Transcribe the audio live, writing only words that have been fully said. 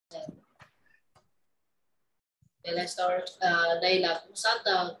Okay, let's start. Đây là cuốn sách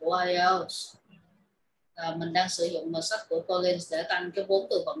của IELTS. Mình đang sử dụng sách của Collins để tăng cái vốn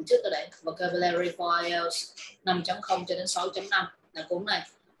từ vựng trước ở đây. Vocabulary for IELTS 5.0 cho đến 6.5 là cuốn này.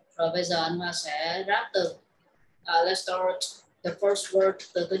 Rồi bây giờ anh Hoa sẽ ráp từ. Let's start. The first word,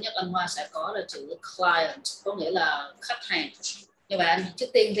 từ thứ nhất anh Hoa sẽ có là chữ client, có nghĩa là khách hàng. Như vậy anh trước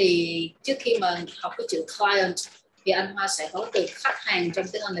tiên thì trước khi mà học cái chữ client thì anh Hoa sẽ có từ khách hàng trong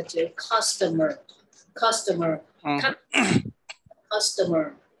tiếng Anh là chữ customer. Customer.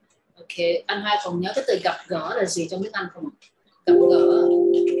 Ok, anh Hoa còn nhớ cái từ gặp gỡ là gì trong tiếng Anh không? Gặp gỡ.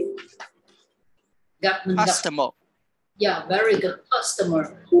 Gặp mình customer. Gặp. Yeah, very good. Customer.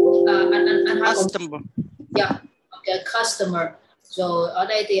 Anh Hoa customer. Còn... Yeah, ok, customer. Rồi ở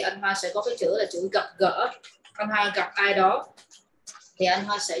đây thì anh Hoa sẽ có cái chữ là chữ gặp gỡ. Anh Hoa gặp ai đó thì anh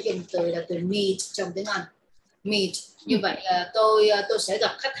Hoa sẽ dùng từ là từ meet trong tiếng Anh. Meet. Như vậy là tôi sẽ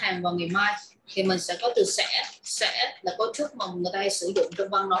gặp khách hàng vào ngày mai. Thì mình sẽ có từ sẽ là cấu trúc mà người ta hay sử dụng trong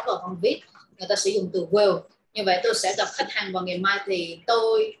văn nói và văn viết, người ta sử dụng từ will. Như vậy tôi sẽ gặp khách hàng vào ngày mai thì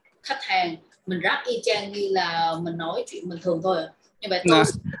tôi, khách hàng, mình ráp y chang như là mình nói chuyện bình thường thôi. Như vậy tôi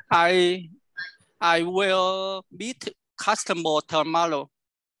I will meet customer tomorrow.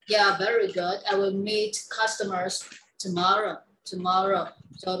 Yeah, very good. I will meet customers tomorrow.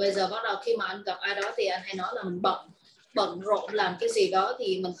 Rồi bây giờ bắt đầu khi mà anh gặp ai đó thì anh hay nói là mình bận rộn làm cái gì đó,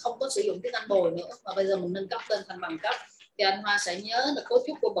 thì mình không có sử dụng tiếng Anh bồi nữa mà bây giờ mình nâng cấp lên thành bằng cấp. Thì anh Hoa sẽ nhớ là cấu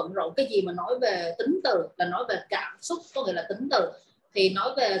trúc của bận rộn, cái gì mà nói về tính từ là nói về cảm xúc, có nghĩa là tính từ. Thì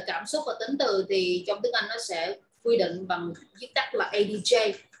nói về cảm xúc và tính từ thì trong tiếng Anh nó sẽ quy định bằng viết tắt là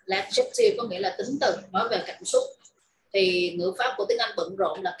ADJ, là adjective, có nghĩa là tính từ nói về cảm xúc. Thì ngữ pháp của tiếng Anh bận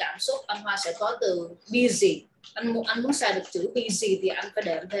rộn là cảm xúc, anh Hoa sẽ có từ busy. Anh muốn xài được chữ busy thì anh phải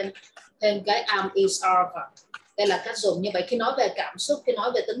đệm thêm cái am is are vào. Đây là cách dùng. Như vậy khi nói về cảm xúc, khi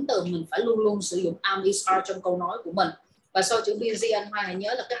nói về tính từ, mình phải luôn luôn sử dụng am is are trong câu nói của mình. Và sau chữ busy anh Hoa hãy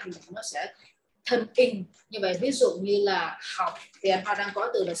nhớ là cái hành động nó sẽ thêm in. Như vậy ví dụ như là học thì anh Hoa đang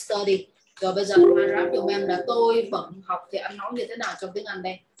có từ là study. Rồi bây giờ anh Hoa ráp dùm em là tôi bận học thì anh nói như thế nào trong tiếng Anh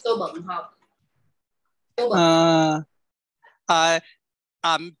đây? Tôi bận học.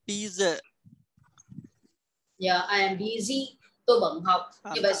 I'm busy. Yeah, I am busy. Tôi bận học.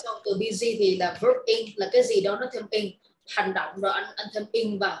 Như vậy sau từ busy thì là verb in, là cái gì đó nó thêm in, hành động, rồi anh thêm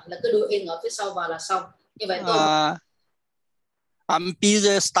in vào, là cứ đưa in ở phía sau vào là xong. Như vậy tôi I'm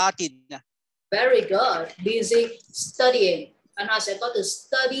busy studying. Very good. Busy studying. Anh Hoa sẽ có từ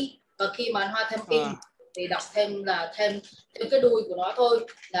study, và khi mà anh Hoa thêm in thì đọc thêm là thêm cái đuôi của nó thôi,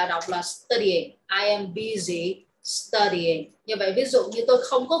 là đọc là studying. I am busy studying. Như vậy ví dụ như tôi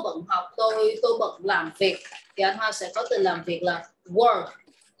không có bận học, tôi bận làm việc, thì anh Hoa sẽ có từ làm việc là work.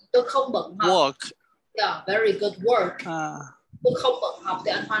 Tôi không bận học. Work. Yeah, very good work. Tôi không bận học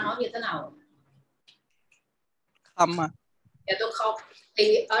thì anh Hoa nói như thế nào? Không. Dạ tôi không.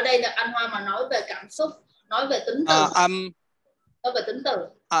 Thì ở đây là anh Hoa mà nói về cảm xúc, nói về tính từ. Nói về tính từ.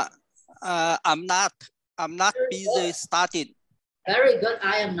 I'm not busy studying. Very good.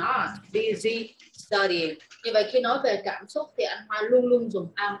 I am not busy studying. Như vậy khi nói về cảm xúc thì anh Hoa luôn luôn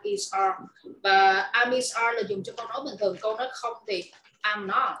dùng am is are. Và am is are là dùng cho câu nói bình thường. Câu nói không thì I'm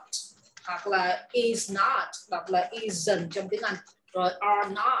not, hoặc là is not, đọc là isn't trong tiếng Anh. Rồi are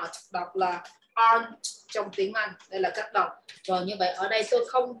not, đọc là aren't trong tiếng Anh. Đây là cách đọc. Rồi như vậy ở đây tôi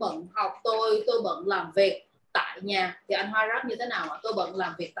không bận học, tôi bận làm việc tại nhà. Thì anh Hoa ráp như thế nào ạ? Tôi bận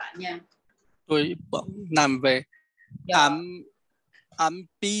làm việc tại nhà. Tôi bận làm việc. Yeah. I'm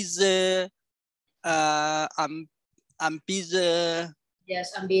busy. I'm busy.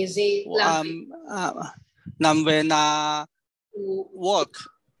 Yes, I'm busy. Làm việc là work.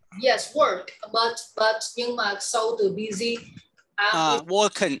 Yes, work. But nhưng mà sau từ busy.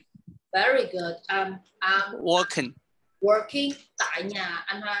 Working. Very good. I'm working. Working tại nhà.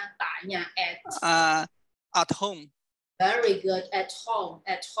 Anh Hoa tại nhà at home. Very good. At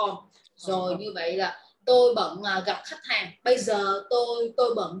home. Rồi như vậy là tôi bận gặp khách hàng. Bây giờ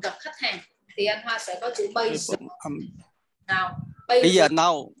tôi bận gặp khách hàng. Thì anh Hoa sẽ có chữ bây giờ. Nào. Bây giờ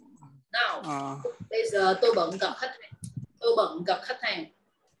now. Bây giờ tôi bận gặp khách hàng. Tôi bận gặp khách hàng.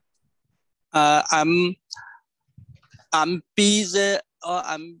 I'm busy.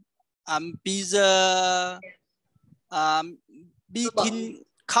 I'm busy meeting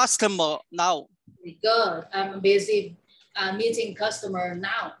customer now. Good. I'm busy meeting customer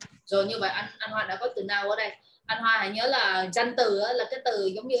now. Rồi như vậy anh Hoa đã có từ now ở đây. Anh Hoa hãy nhớ là danh từ là cái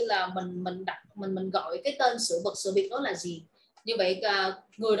từ giống như là mình gọi cái tên sự vật sự việc đó là gì. Như vậy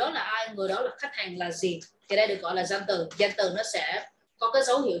người đó là ai, người đó là khách hàng là gì, thì đây được gọi là danh từ. Danh từ nó sẽ có cái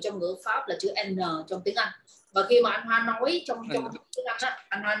dấu hiệu trong ngữ pháp là chữ N trong tiếng Anh. Và khi mà anh Hoa nói trong tiếng Anh á,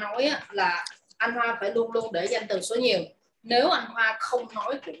 anh Hoa nói là anh Hoa phải luôn luôn để danh từ số nhiều. Nếu anh Hoa không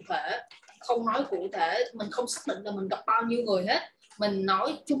nói cụ thể, mình không xác định là mình gặp bao nhiêu người hết, mình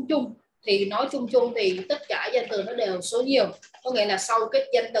nói chung chung thì tất cả danh từ nó đều số nhiều, có nghĩa là sau cái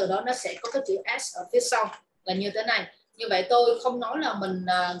danh từ đó nó sẽ có cái chữ s ở phía sau, là như thế này. Như vậy tôi không nói là mình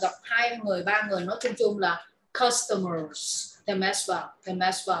gặp 2 người 3 người, nói chung chung là customers, thêm s vào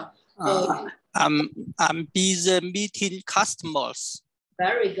rồi. I'm busy meeting customers.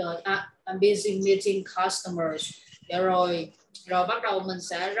 Very good. I'm busy meeting customers. Rồi bắt đầu mình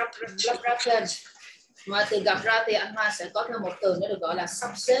sẽ lắp ráp lên. Mà từ gặp ra thì anh Hoa sẽ có thêm một từ nữa được gọi là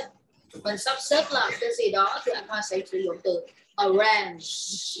sắp xếp. Mình sắp xếp làm cái gì đó thì anh Hoa sẽ sử dụng từ arrange.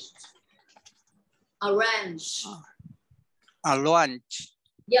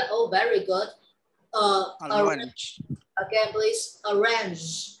 Yeah, oh, very good. Arrange. Again, please. Arrange.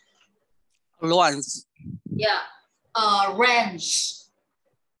 Yeah. Arrange.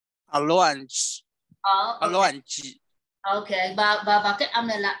 Ok, và cái âm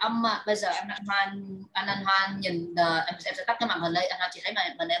này là âm mà bây giờ anh Hoa nhìn em sẽ tắt cái màn hình lên, anh Hoa chỉ thấy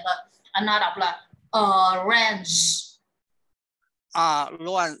màn hình em thôi. Anh Hoa đọc là range.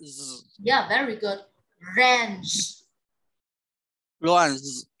 Yeah, very good. Range.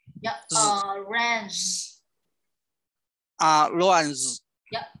 Yeah, range.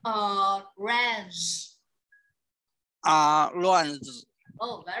 Yeah, range.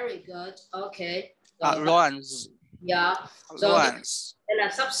 Oh, very good. Okay. Dạ. Rồi đây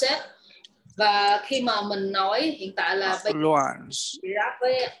là sắp xếp. Và khi mà mình nói hiện tại là chỉ ráp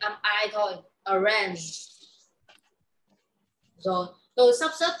với âm I thôi. Arrange. Rồi tôi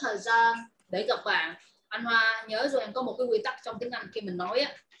sắp xếp thời gian để gặp bạn. Anh Hoa nhớ rồi, em có một cái quy tắc trong tiếng Anh khi mình nói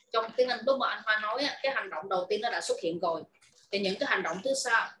á. Trong tiếng Anh lúc mà anh Hoa nói á, cái hành động đầu tiên nó đã xuất hiện rồi. Thì những cái hành động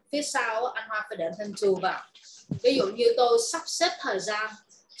phía sau á, anh Hoa phải đệm thêm to vào. Ví dụ như tôi sắp xếp thời gian,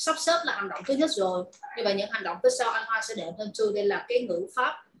 sắp xếp là hành động thứ nhất rồi, như vậy những hành động phía sau anh Hoa sẽ đệm thêm to. Đây là cái ngữ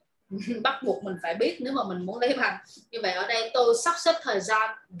pháp bắt buộc mình phải biết nếu mà mình muốn lấy bằng. Như vậy ở đây tôi sắp xếp thời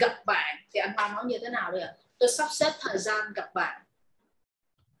gian gặp bạn thì anh Hoa nói như thế nào đây ạ? Tôi sắp xếp thời gian gặp bạn.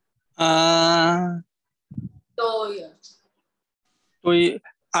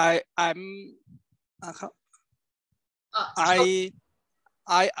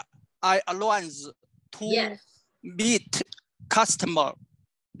 I arrange to meet customer.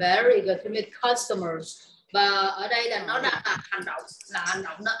 Very good, to meet customers. Và ở đây là nó đã là hành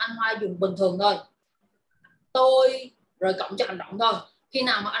động nó anh Hoa dùng bình thường thôi. Tôi rồi cộng cho hành động thôi. Khi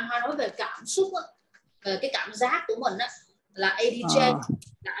nào mà anh Hoa nói về cảm xúc á, về cái cảm giác của mình á, là ADJ,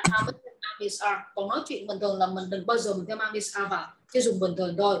 là anh Hoa mới thêm are. Còn nói chuyện bình thường là mình đừng bao giờ mình thêm are vào, chứ dùng bình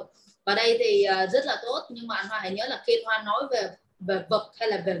thường thôi. Và đây thì rất là tốt, nhưng mà anh Hoa hãy nhớ là khi anh Hoa nói về vật hay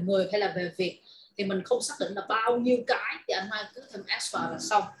là về người hay là về việc thì mình không xác định là bao nhiêu cái, thì anh Hoa cứ thêm s vào là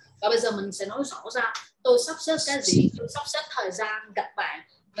xong. Và bây giờ mình sẽ nói rõ ra tôi sắp xếp cái gì. Tôi sắp xếp thời gian gặp bạn,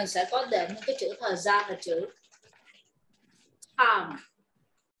 mình sẽ có đệm những cái chữ thời gian là chữ time.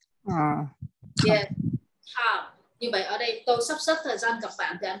 Yeah, time. Như vậy ở đây tôi sắp xếp thời gian gặp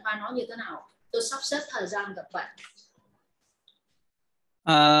bạn thì anh Hoa nói như thế nào? Tôi sắp xếp thời gian gặp bạn.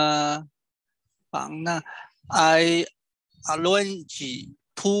 Bạn I arrange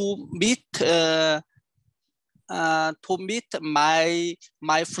to meet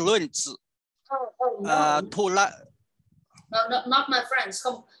my friends. No. No, not my friends.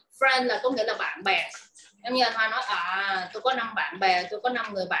 Không, friend là có nghĩa là bạn bè. Em như anh Hoa nói tôi có 5 bạn bè, tôi có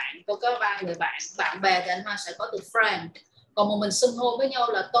 5 người bạn, tôi có 3 người bạn. Bạn bè thì anh Hoa sẽ có từ friend. Còn một mình xưng hô với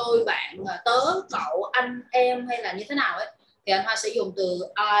nhau là tôi, bạn, tớ, cậu, anh, em hay là như thế nào ấy, thì anh Hoa sẽ dùng từ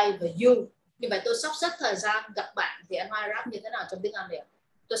I và you. Như vậy tôi sắp xếp thời gian gặp bạn thì anh Hoa ráp như thế nào trong tiếng Anh vậy?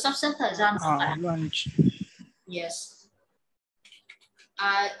 Tôi sắp xếp thời gian gặp bạn. Yes.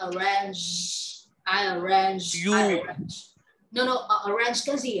 I arrange. You. No, arrange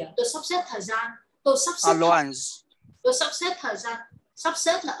cái gì ạ? Tôi sắp xếp thời gian. Tôi sắp xếp thời gian. Sắp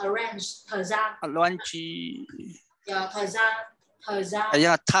xếp là arrange, thời gian. Arrange. Thời gian.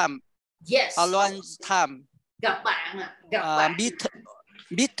 Time. Yes. Arrange time. Gặp bạn ạ. Gặp bạn.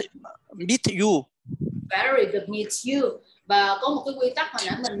 Meet you. Very good, meet you. Và có một cái quy tắc hồi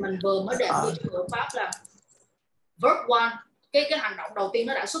nãy mình vừa mới đệm vô trong ngữ pháp là verb one, cái hành động đầu tiên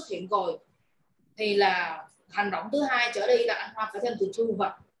nó đã xuất hiện rồi thì là hành động thứ hai trở đi là anh Hoa phải thêm từ to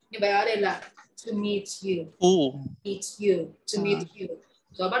vào. Như vậy ở đây là to meet you. To meet you.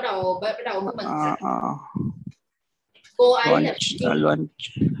 Rồi bắt đầu với mình cô ấy là she.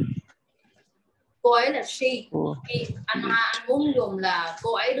 Cô ấy là she. Anh Hoa muốn dùng là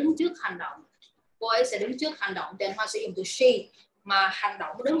cô ấy đứng trước hành động. Cô ấy sẽ đứng trước hành động thì anh Hoa sẽ dùng từ she. Mà hành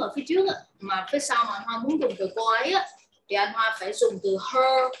động đứng ở phía trước mà phía sau mà anh Hoa muốn dùng từ cô ấy thì anh Hoa phải dùng từ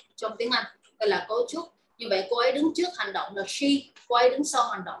her trong tiếng Anh. Đây là cấu trúc. Như vậy cô ấy đứng trước hành động là she, cô ấy đứng sau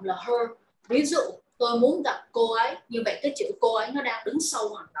hành động là her. Ví dụ tôi muốn gặp cô ấy, như vậy cái chữ cô ấy nó đang đứng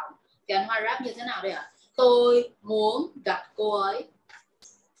sau hành động. Thì anh Hoa ráp như thế nào đây ạ? Tôi muốn gặp cô ấy.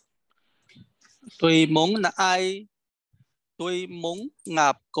 Tôi muốn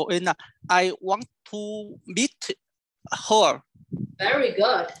gặp cô ấy là I want to meet her. Very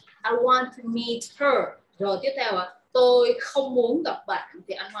good. I want to meet her. Rồi tiếp theo ạ. Tôi không muốn gặp bạn.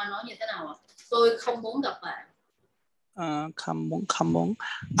 Thì anh Hoa nói như thế nào ạ? Tôi không muốn gặp bạn. Không muốn.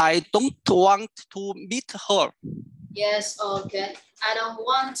 I don't want to meet her. Yes, okay. I don't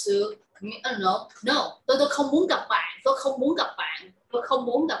want to. No. Tôi không muốn gặp bạn. Tôi không muốn gặp bạn. Tôi không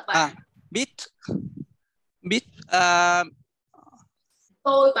muốn gặp bạn. Meet.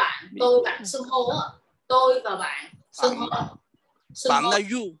 Tôi bạn xưng hô á. Tôi và bạn xưng hô. Bạn là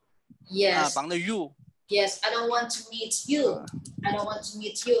you. Yes. Bạn là you. Yes, I don't want to meet you. I don't want to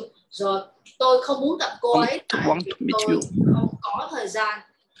meet you. Rồi, tôi không muốn gặp cô ấy tại vì tôi không có thời gian.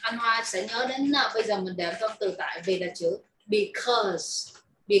 Anh Hoa sẽ nhớ đến bây giờ mình đệm thông từ tại vì là chữ because.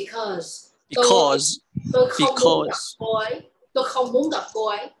 Tôi không muốn gặp cô ấy. Tôi không muốn gặp cô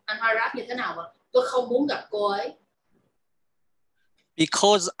ấy. Anh Hoa ráp như thế nào vậy? Tôi không muốn gặp cô ấy.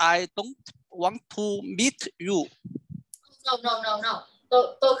 Because I don't want to meet you. No.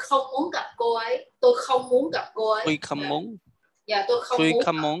 Tôi không muốn gặp cô ấy. Tôi không muốn gặp cô ấy. Tôi không muốn. Dạ, tôi không muốn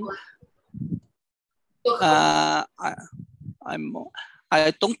gặp cô ấy. Tôi không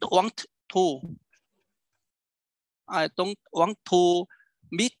I don't want to. I don't want to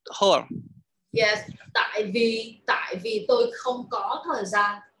meet her. Yes, tại vì tôi không có thời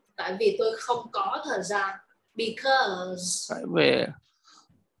gian. Tại vì tôi không có thời gian.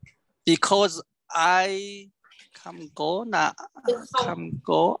 Because I không có là không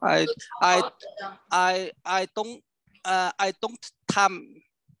có. I don't time.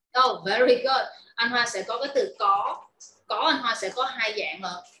 Oh, very good. Anh Hoa sẽ có cái từ có. Anh Hoa sẽ có hai dạng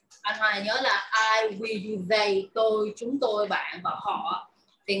mà. Anh Hoa nhớ là I, we, you, they, tôi, chúng tôi, bạn và họ.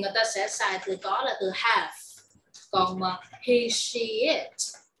 Thì người ta sẽ xài từ có là từ have. Còn mà he, she, it,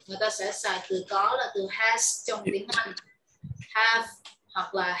 người ta sẽ xài từ có là từ has trong tiếng Anh. Have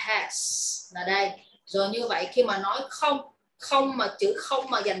hoặc là has là đây. Rồi như vậy khi mà nói không mà chữ không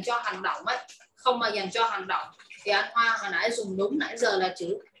mà dành cho hành động ấy, không mà dành cho hành động thì anh Hoa hồi nãy dùng đúng nãy giờ là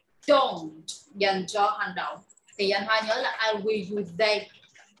chữ don't dành cho hành động. Thì anh Hoa nhớ là I, we, you, they,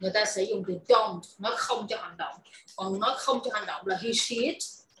 người ta sẽ dùng từ don't nói không cho hành động. Còn nói không cho hành động là he, she, it,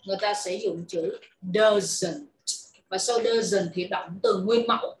 người ta sẽ dùng chữ doesn't. Và sau doesn't thì động từ nguyên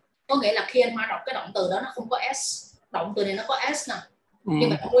mẫu, có nghĩa là khi anh Hoa đọc cái động từ đó nó không có s. Động từ này nó có s nè. Nhưng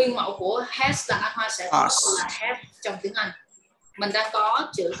mà nguyên mẫu của has là anh Hoa sẽ có là have trong tiếng Anh. Mình đang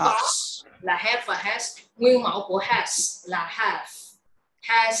có chữ có là have và has. Nguyên mẫu của has là have.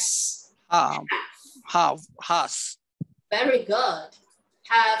 Has. Very good.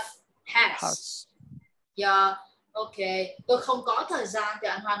 Have, has. Yeah, ok. Tôi không có thời gian thì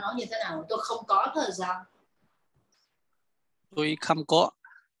anh Hoa nói như thế nào? Tôi không có thời gian. Tôi không có.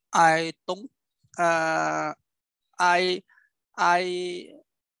 I don't.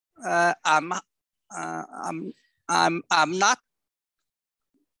 I'm not.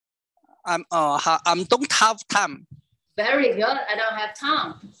 I'm don't have time. Very good. I don't have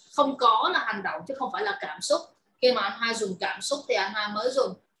time. Không có là hành động chứ không phải là cảm xúc. Khi mà anh Hoa dùng cảm xúc thì anh Hoa mới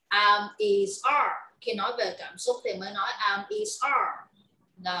dùng am, is, are. Khi nói về cảm xúc thì mới nói am, is, are.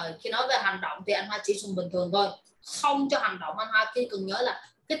 Rồi, khi nói về hành động thì anh Hoa chỉ dùng bình thường thôi. Không cho hành động anh Hoa chỉ cần nhớ là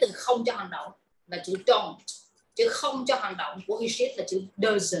cái từ không cho hành động là chữ don't. Chữ không cho hành động của he, she là chữ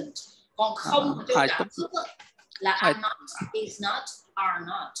doesn't. Còn không cho cảm xúc là am not, is not, are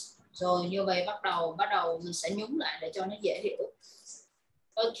not. Rồi như vậy bắt đầu mình sẽ nhúng lại để cho nó dễ hiểu.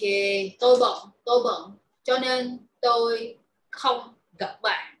 Ok, tôi bận cho nên tôi không gặp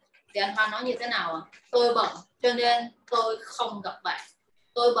bạn. Thì anh Hoa nói như thế nào ạ? Tôi bận cho nên tôi không gặp bạn.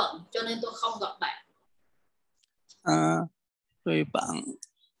 Tôi bận cho nên tôi không gặp bạn. Tôi bận.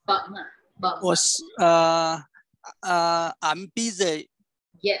 Bận à? Bận. I'm busy.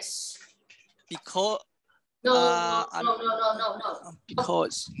 Yes. Because No.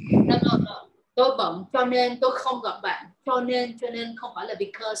 Because No. Tôi bận cho nên tôi không gặp bạn. Cho nên không phải là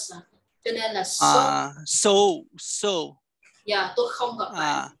because. Cho nên là so. Yeah, tôi không gặp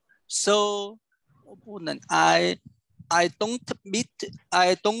bạn. So I don't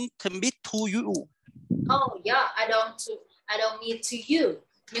meet to you. Oh yeah, I don't meet to you.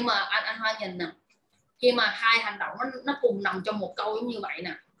 Nhưng mà anh Hoa nhìn nè, khi mà hai hành động nó cùng nằm trong một câu như vậy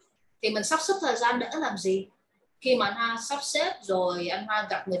nè, thì mình sắp xếp thời gian để làm gì? Khi mà anh Hoa sắp xếp rồi anh Hoa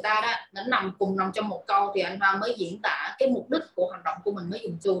gặp người ta đó, nó cùng nằm trong một câu thì anh Hoa mới diễn tả cái mục đích của hành động của mình mới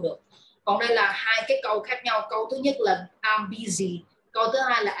dùng to được. Còn đây là hai cái câu khác nhau. Câu thứ nhất là I'm busy, câu thứ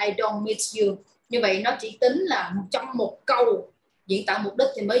hai là I don't miss you. Như vậy nó chỉ tính là trong một câu diễn tả mục đích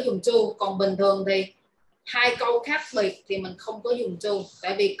thì mới dùng to, còn bình thường thì hai câu khác biệt thì mình không có dùng to,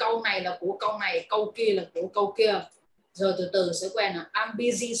 tại vì câu này là của câu này, câu kia là của câu kia. Rồi từ từ sẽ quen. Là I'm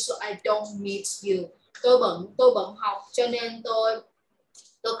busy so I don't miss you. Tôi bận học cho nên tôi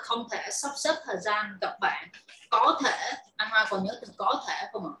không thể sắp xếp thời gian gặp bạn. Có thể, anh Hoa còn nhớ từ có thể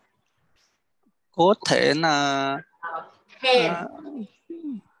không ạ? Có thể là Can.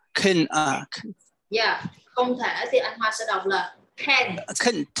 can Yeah, không thể thì anh Hoa sẽ đọc là can't.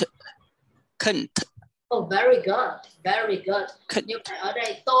 can't. Oh, very good, very good. Như vậy ở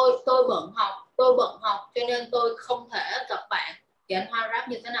đây tôi bận học cho nên tôi không thể gặp bạn. Thì anh Hoa ráp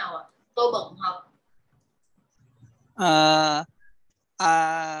như thế nào ạ? Tôi bận học.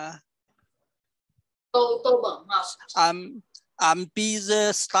 Tôi bận học. I'm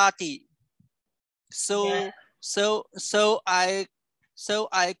busy study. So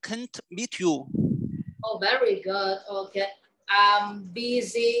I can't meet you. Oh, very good. Okay. I'm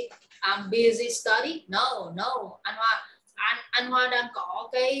busy study. No. Anh Hoa đang có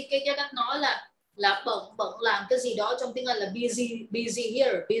cái cách nói là bận làm cái gì đó, trong tiếng Anh là busy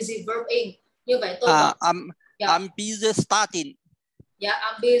here, busy verb in. Như vậy tôi bận. I'm busy studying. Yeah,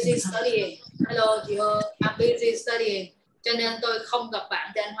 I'm busy studying. Hello chị ơi, I'm busy studying. Cho nên tôi không gặp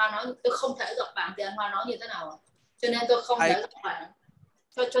bạn thì anh Hoa nói tôi không thể gặp bạn thì anh Hoa nói như thế nào? Cho nên tôi không thể gặp bạn.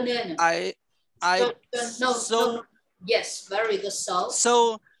 Cho nên no. Yes, very good. So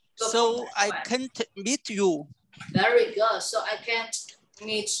I can't meet you. Very good. So I can't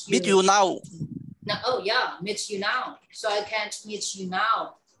meet you. Meet you now. Oh yeah, meet you now. So I can't meet you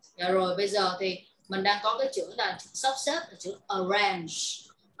now. Dạ rồi, bây giờ thì mình đang có cái chữ là sắp xếp, là chữ arrange.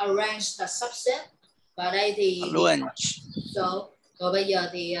 Arrange là sắp xếp. Và đây thì rồi bây giờ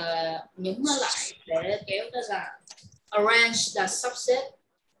thì nhúng nó lại để kéo nó ra. Arrange là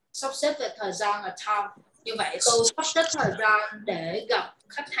sắp xếp về thời gian là time. Như vậy tôi sắp xếp thời gian để gặp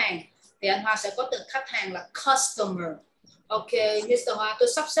khách hàng thì anh Hoa sẽ có từ khách hàng là customer. Ok, Mr. Hoa, tôi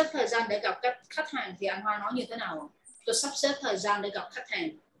sắp xếp thời gian để gặp các khách hàng thì anh Hoa nói như thế nào? Tôi sắp xếp thời gian để gặp khách hàng.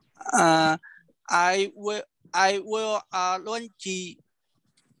 I will arrange.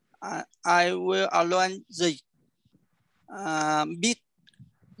 I will arrange meet.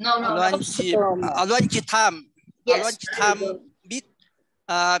 No. Arrange time. Yes, arrange time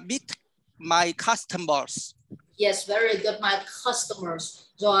meet my customers. Yes, very good. My customers.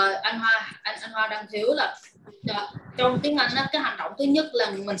 Rồi anh Hoa đang thiếu là trong tiếng Anh á, cái hành động thứ nhất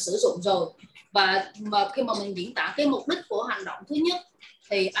là mình sử dụng rồi, và mà khi mà mình diễn tả cái mục đích của hành động thứ nhất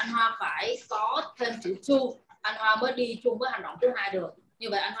thì anh Hoa phải có thêm chữ to, anh Hoa mới đi chung với hành động thứ hai được. Như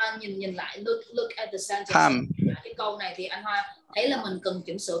vậy anh Hoa nhìn lại look at the sentence. Cái câu này thì anh Hoa thấy là mình cần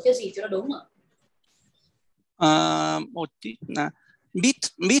chỉnh sửa cái gì cho nó đúng ạ? Một tí là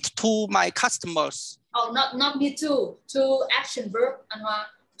meet to my customers. Oh, not me too. To action verb anh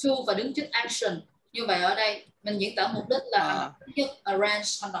Hoa. To và đứng trước action. Như vậy ở đây mình diễn tả mục đích là hành động thứ nhất arrange,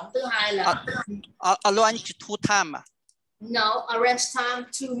 hành động thứ hai là arrange to time. No, arrange time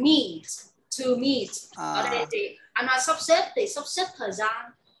to meet. Ở đây thì anh Hoa sắp xếp thời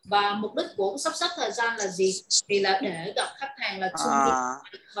gian, và mục đích của sắp xếp thời gian là gì? Thì là để gặp khách hàng, là to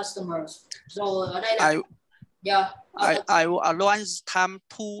meet customers. Rồi ở đây là I will arrange time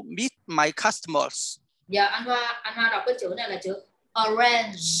to meet my customers. Dạ, anh Hoa đọc cái chữ này là chữ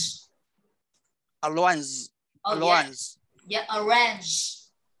arrange. Yeah, arrange.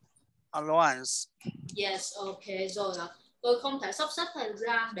 Yes, ok rồi. Tôi không thể sắp xếp thời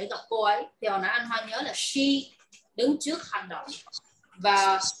gian để gặp cô ấy. Thì hồi nãy anh Hoa nhớ là she đứng trước hành động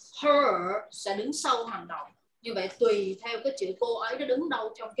và her sẽ đứng sau hành động. Như vậy tùy theo cái chữ cô ấy nó đứng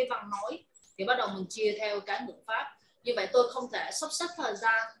đâu trong cái văn nói thì bắt đầu mình chia theo cái ngữ pháp. Như vậy tôi không thể sắp xếp thời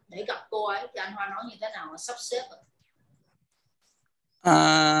gian để gặp cô ấy thì anh Hoa nói như thế nào? Sắp xếp.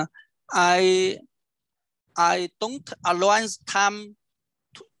 I don't arrange time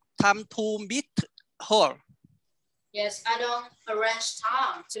to meet her. Yes, I don't arrange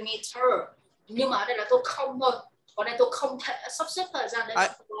time to meet her. Nhưng mà ở đây là tôi không thôi. Còn đây tôi không thể sắp xếp thời gian để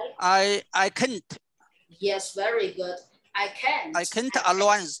gặp cô ấy. I can't. Yes, very good. I can't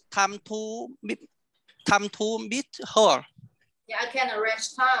arrange time to meet her. Yeah, I can arrange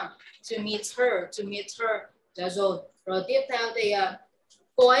time to meet her. Rồi tiếp theo thì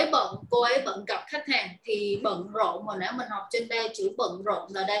cô ấy bận gặp khách hàng thì bận rộn, mà nãy mình học trên đây chữ bận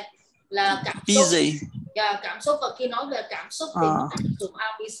rộn là đây là cảm xúc. Busy. Cảm xúc, và khi nói về cảm xúc thì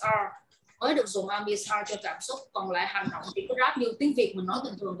mới được dùng ambisar cho cảm xúc, còn lại hành động thì có ráp như tiếng Việt mình nói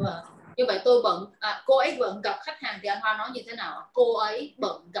bình thường thôi. Như vậy cô ấy bận gặp khách hàng thì anh Hoa nói như thế nào? Cô ấy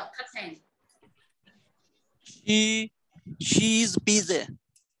bận gặp khách hàng. She is busy.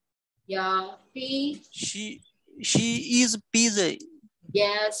 Yeah, She is busy.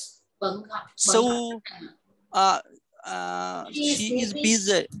 yes, bận So she she is busy.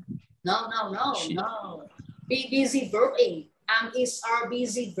 busy. No. Be busy verb in. Is our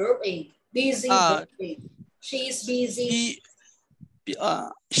busy verb in. Busy verb in. She is busy.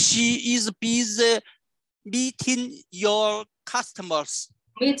 She is busy meeting your customers.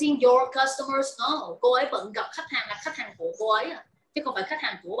 Meeting your customers. No, cô ấy bận gặp khách hàng, là khách hàng của cô ấy chứ không phải khách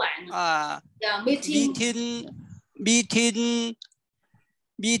hàng của bạn. Yeah, meeting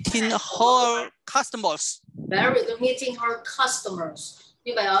her customers. Very good. Meeting her customers.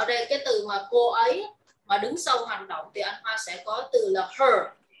 Như vậy ở đây cái từ mà cô ấy mà đứng sau hành động thì anh Hoa sẽ có từ là her,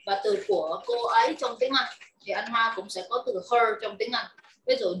 và từ của cô ấy trong tiếng Anh thì anh Hoa cũng sẽ có từ her trong tiếng Anh.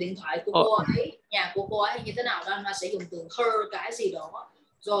 Ví dụ điện thoại của cô ấy, nhà của cô ấy như thế nào đó anh Hoa sẽ dùng từ her cái gì đó.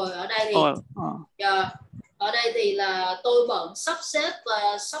 Rồi ở đây thì ở đây thì là tôi bận sắp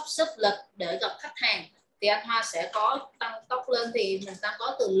xếp lịch để gặp khách hàng thì anh Hoa sẽ có tăng tốc lên thì mình ta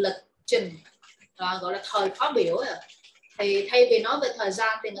có từ lịch trình, gọi là thời khóa biểu. Thì thay vì nói về thời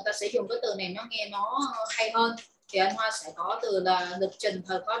gian thì người ta sẽ dùng cái từ này, nó nghe nó hay hơn. Thì anh Hoa sẽ có từ là lịch trình,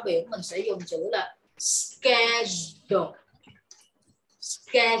 thời khóa biểu, mình sẽ dùng chữ là schedule.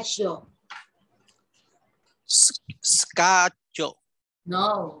 Schedule. Schedule.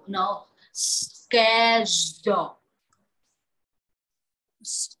 No. Schedule.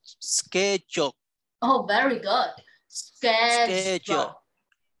 Schedule. Oh, very good. Schedule.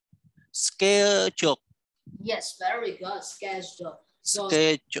 Schedule. Yes, very good. Schedule.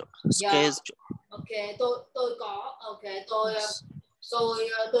 Schedule. Yeah. Okay, tôi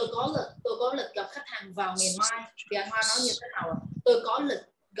có lịch gặp khách hàng vào ngày mai. Thì anh Hoa nói như thế nào? Tôi có lịch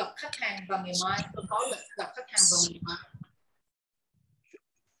gặp khách hàng vào ngày mai. Tôi có lịch gặp khách hàng vào ngày mai.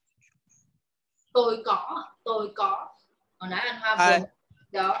 Tôi có. Hồi nãy anh Hoa vừa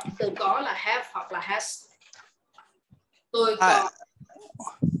đó, từ có là have hoặc là has. Tôi có.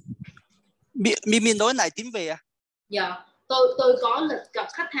 Mình nói lại tiếng Việt à? Dạ, tôi có lịch gặp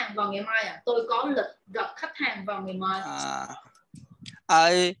khách hàng vào ngày mai à? Tôi có lịch gặp khách hàng vào ngày mai.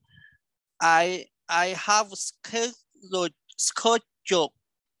 I have schedule.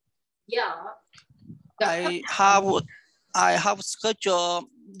 Yeah. I have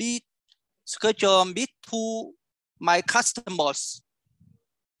schedule meet to my customers.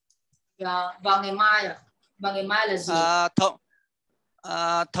 Yeah, vào ngày mai à? Vào ngày mai là gì?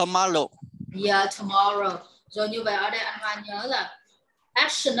 Tomorrow. Yeah, tomorrow. Rồi như vậy ở đây anh Hoa nhớ là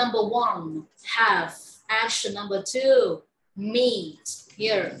action number 1 have, action number 2 meet.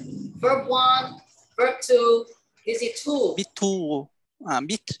 Here verb 1, verb 2, this is 2. Meet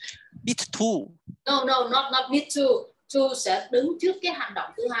to. No, not meet to. To sẽ đứng trước cái hành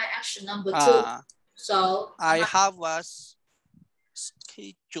động thứ hai, action number 2. So I have a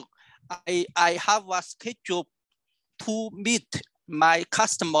schedule. I have a schedule to meet my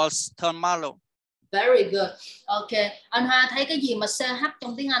customers tomorrow. Very good. Okay. Anh Hoa thấy cái gì mà CH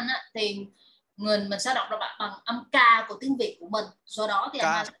trong tiếng Anh á, thì mình sẽ đọc bằng âm K của tiếng Việt của mình. Sau đó thì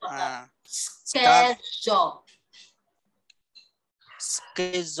anh Hoa sẽ đọc là schedule.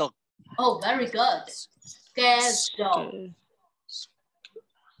 Schedule. Oh, very good. Schedule.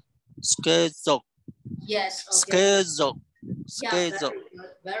 Schedule. Yes. Okay. Schedule. Yeah,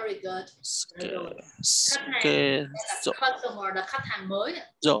 very good. Customer là khách hàng mới.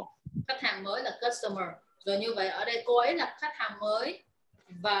 Khách hàng mới là customer. Rồi như vậy ở đây cô ấy là khách hàng mới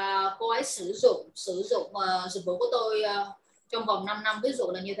và cô ấy sử dụng dịch vụ của tôi trong vòng 5 năm, ví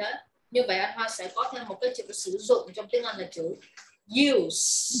dụ là như thế. Như vậy anh Hoa sẽ có thêm một cái chữ sử dụng trong tiếng Anh là chữ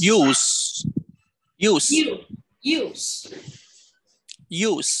use.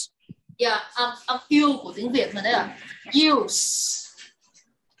 Yeah, âm yêu của tiếng Việt mình đấy là use.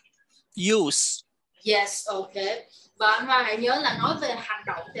 Yes, okay. Và anh Hoa hãy nhớ là nói về hành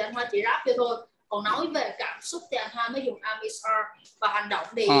động thì anh Hoa chỉ ráp cho thôi. Còn nói về cảm xúc thì anh Hoa mới dùng am, is, are. Và hành động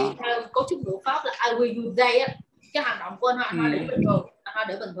thì theo cấu trúc ngữ pháp là I will, you, they á. Cái hành động của anh Hoa để bình thường. Anh Hoa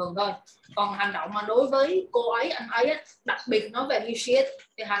để bình thường thôi. Còn hành động mà đối với cô ấy, anh ấy á, đặc biệt nói về he, she, it,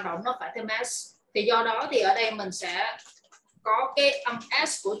 thì hành động nó phải thêm s. Thì do đó thì ở đây mình sẽ có cái âm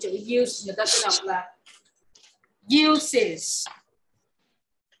s của chữ use, người ta sẽ đọc là uses.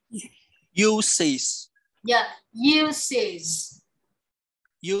 Yeah, uses.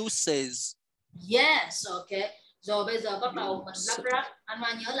 Yes, okay. Rồi bây giờ bắt đầu mình lắp ráp. Anh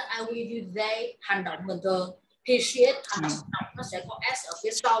Hoa nhớ là I will, you, they, hành động bình thường. He, she, it, hành động nó sẽ có s ở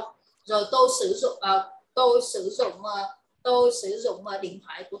phía sau. Rồi tôi sử dụng điện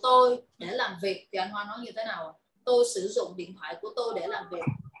thoại của tôi để làm việc thì anh Hoa nói như thế nào? Tôi sử dụng điện thoại của tôi để làm việc.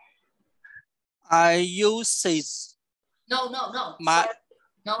 I uses. No. My. Sorry.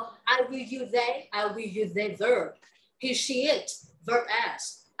 No. I will use they. I will use they verb. He, she, it. Verb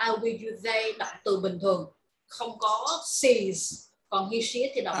as. I will use they động từ bình thường. Không có sees. Còn he, she,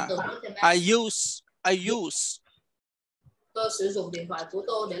 it thì động từ có thêm as. I use. Tôi sử dụng điện thoại của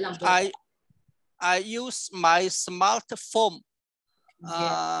tôi để làm việc. I use my smartphone.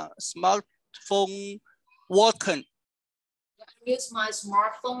 Smartphone working. I use my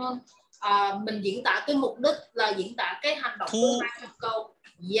smartphone. Mình diễn tả cái mục đích là diễn tả cái hành động thứ hai trong câu.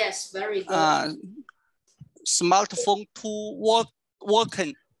 Yes, very good. Smartphone to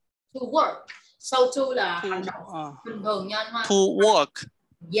working. To work. So to là hành động bình thường nha anh Hoa. To work.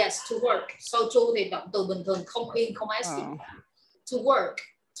 Yes, to work. So to thì động từ bình thường, không in, không s. To work.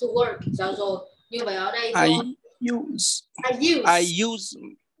 To work. Rồi. Như vậy ở đây I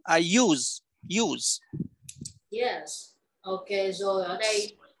use. Yes. Ok, rồi ở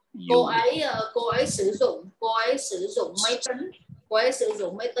đây cô ấy sử dụng máy tính. Cô ấy sử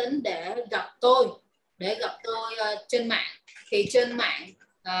dụng máy tính để gặp tôi trên mạng. Thì trên mạng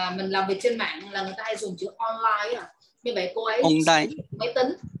mình làm việc trên mạng là người ta hay dùng chữ online. Như vậy cô ấy sử dụng máy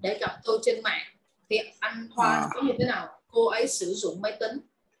tính để gặp tôi trên mạng. Thì anh Khoa có như thế nào? Cô ấy sử dụng máy tính.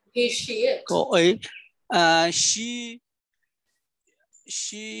 He, she, it. Cô ấy she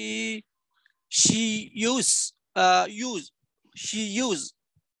use. No.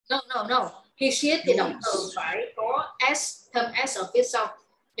 He, she, it thì động từ phải có s, thêm s ở phía sau.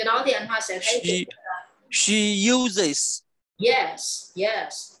 Do đó thì anh Hoa sẽ thấy she uses. Yes.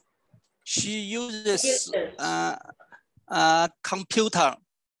 She uses computer.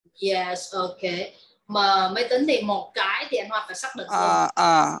 Yes, okay. Mà máy tính thì một cái thì anh Hoa phải xác định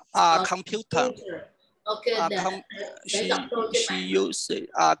computer. Okay, để gặp tôi trên mạng. She uses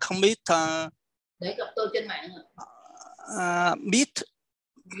computer. Để gặp tôi trên mạng. Meet.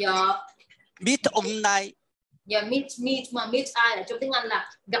 Yeah. Meet online. Yeah, meet mà meet ai ở trong tiếng Anh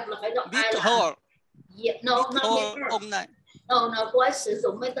là gặp là phải gặp meet ai là. Her. Yeah, no, not meet her. Online. No, cô ấy sử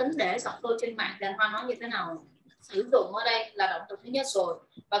dụng máy tính để gặp tôi trên mạng. Thì anh Hoa nói như thế nào? Sử dụng ở đây là động từ thứ nhất rồi.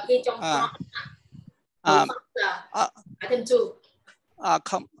 Và khi trong là thêm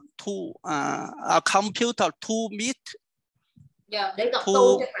computer to meet. Yeah, để gặp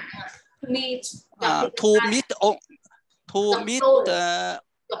tôi trên mạng. Meet.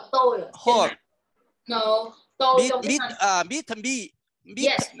 Gặp tôi. Her. No, tôi trong tiếng Anh. Meet me.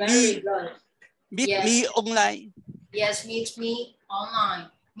 Yes, very good. Meet me online. Yes, meet me online.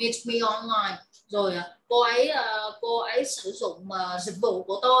 Meet me online. Rồi cô ấy sử dụng dịch vụ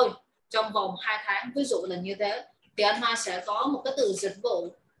của tôi trong vòng 2 tháng, ví dụ là như thế. Thì anh Hoa sẽ có một cái từ dịch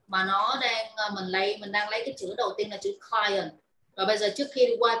vụ mà nó đang mình đang lấy cái chữ đầu tiên là chữ client. Và bây giờ trước khi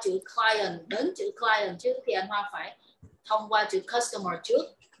đi qua chữ client đến chữ client trước thì anh Hoa phải thông qua chữ customer trước.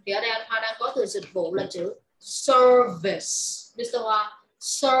 Thì ở đây anh Hoa đang có từ dịch vụ là chữ service. Mr. Hoa,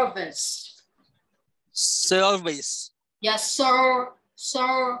 service. Yeah, sir.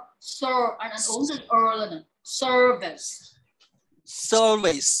 Anh uống từ lên.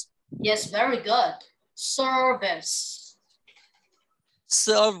 Service. Yes, very good. Service.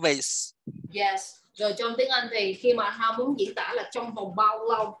 Yes. Rồi trong tiếng Anh thì khi mà anh Hoa muốn diễn tả là trong vòng bao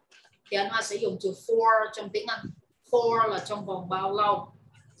lâu thì anh Hoa sẽ dùng từ for trong tiếng Anh. For là trong vòng bao lâu.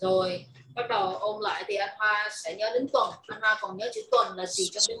 Rồi bắt đầu ôn lại thì anh Hoa sẽ nhớ đến tuần. Anh Hoa còn nhớ chữ tuần là gì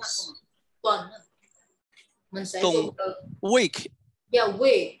trong tiếng Anh không? Tuần. Mình sẽ dùng từ week. Yeah,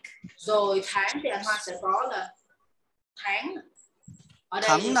 week. Rồi tháng thì anh Hoa sẽ có là tháng. Ở đây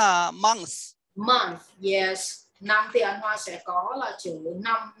tháng là month. Month, yes. Năm thì anh Hoa sẽ có là chữ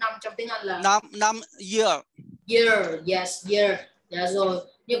năm. Năm trong tiếng Anh là năm year. Year, yes, year. Dạ rồi.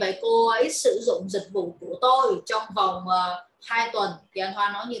 Như vậy cô ấy sử dụng dịch vụ của tôi trong vòng 2 tuần. Thì anh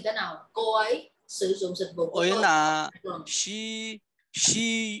Hoa nói như thế nào? Cô ấy sử dụng dịch vụ của tôi. She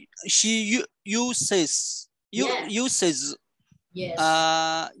uses. Yes. Uses. Yes.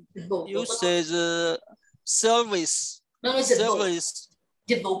 Uses service. No, service.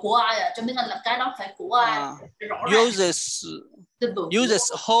 Dịch vụ của ai ạ? Trong tiếng Anh là cái đó phải của ai? Uses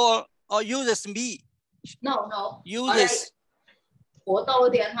her or uses me. No. Uses. Của tôi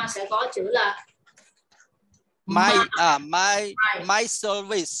thì anh Hoa sẽ có chữ là my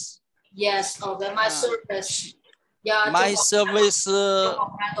service. Yes, okay, my service. Yeah, my service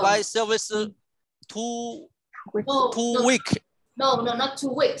 2 weeks. No, not 2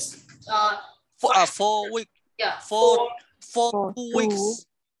 weeks. 4 weeks. Yeah, for 2 weeks.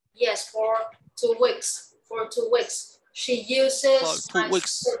 Yes, for 2 weeks. For 2 weeks. She uses my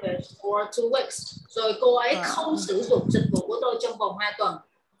service for 2 weeks. Rồi cô ấy không sử dụng dịch vụ của tôi trong vòng 2 tuần.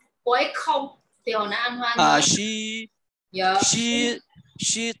 Cô ấy không. Thì hồi nãy anh Hoa nói.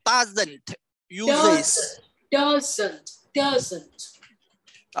 She doesn't. uses. Doesn't.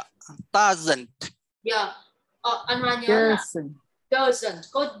 Doesn't. Yeah. Anh Hoa nhớ là doesn't,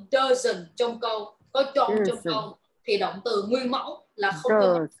 có doesn't trong câu, có don't trong câu thì động từ nguyên mẫu là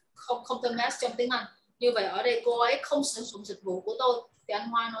không thêm s trong tiếng Anh. Như vậy ở đây cô ấy không sử dụng dịch vụ của tôi thì anh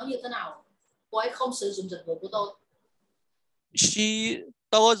Hoa nói như thế nào? Cô ấy không sử dụng dịch vụ của tôi. She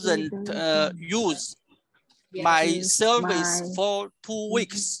doesn't use my service for 2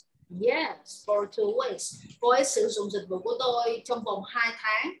 weeks. Yes, for 2 weeks. Cô ấy sử dụng dịch vụ của tôi trong vòng 2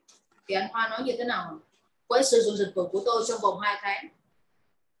 tháng. Thì anh Hoa nói như thế nào? Cô ấy sử dụng dịch vụ của tôi trong vòng 2 tháng.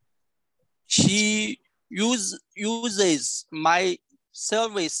 She uses my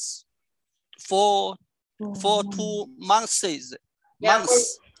service for 2 months.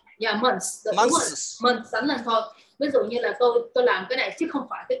 Months đánh lên thôi. Ví dụ như là tôi làm cái này chứ không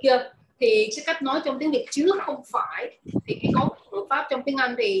phải cái kia. Thì cái cách nói trong tiếng Việt chứ không phải thì cái cấu ngữ pháp trong tiếng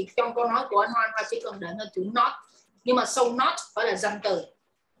Anh thì trong câu nói của anh Hoa chỉ cần để lên chữ not, nhưng mà sau not phải là danh từ.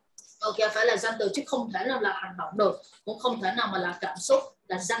 Ok, phải là danh từ chứ không thể nào là hành động được, cũng không thể nào mà là cảm xúc,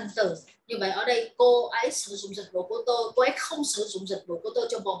 là danh từ. Như vậy ở đây cô ấy sử dụng dịch vụ của tôi, cô ấy không sử dụng dịch vụ của tôi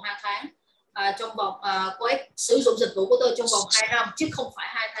trong vòng 2 tháng. Cô ấy sử dụng dịch vụ của tôi trong vòng 2 năm chứ không phải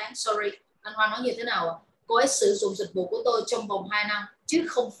 2 tháng. Sorry, anh Hoa nói như thế nào ạ? Cô ấy sử dụng dịch vụ của tôi trong vòng 2 năm chứ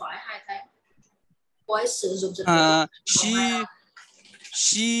không phải 2 tháng. Cô ấy sử dụng dịch vụ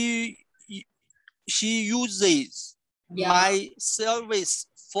she uses my service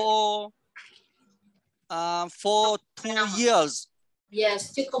for 2 years.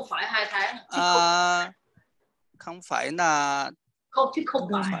 Yes, chứ không phải 2 tháng. Không phải là chứ không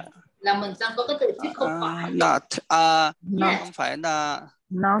phải là mình đang có cái từ chứ không phải. Không phải là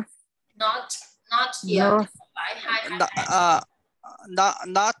not yeah,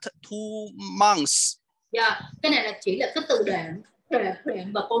 not 2 months. Yeah, cái này là chỉ là cái từ đệm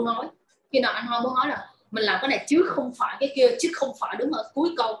và câu nói. Khi nào anh Hoa muốn nói là mình làm cái này chứ không phải cái kia, chứ không phải đứng ở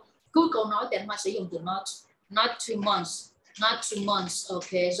cuối câu nói thì anh Hoa sử dụng từ not 2 months. Not 2 months.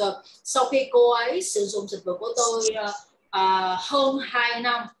 Ok, rồi sau khi cô ấy sử dụng dịch vụ của tôi hơn 2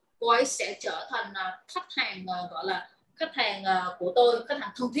 năm, cô ấy sẽ trở thành khách hàng gọi là khách hàng của tôi, khách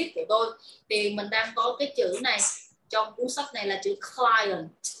hàng thân thiết của tôi. Thì mình đang có cái chữ này trong cuốn sách này là chữ client.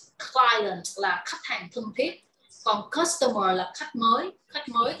 Client là khách hàng thân thiết, còn customer là khách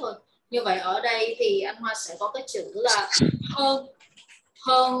mới thôi. Như vậy ở đây thì anh Hoa sẽ có cái chữ là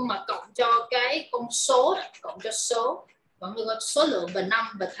hơn mà cộng cho cái con số, cộng cho số, còn như số lượng về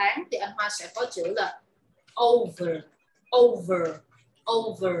năm về tháng thì anh Hoa sẽ có chữ là over.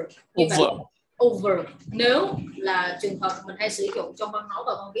 Như vậy over nếu là trường hợp mình hay sử dụng trong văn nói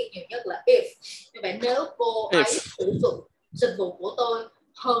và văn viết nhiều nhất là if. Như vậy nếu cô ấy sử dụng dịch vụ của tôi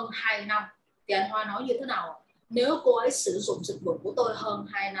hơn 2 năm thì anh Hoa nói như thế nào? Nếu cô ấy sử dụng dịch vụ của tôi hơn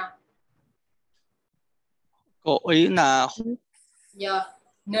 2 năm. Cô ấy là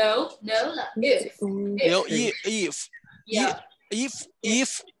nếu là if.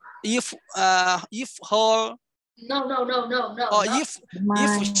 If her. No. Or if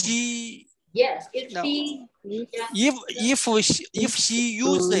she. Yes, if she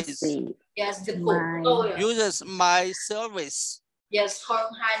uses. Yes, dịch vụ uses my service. Yes,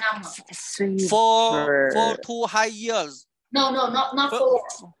 hơn 2 năm. For 2 years. No, not for.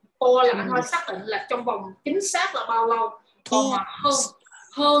 For là anh Hoa xác định là trong vòng chính xác là bao lâu. Còn mà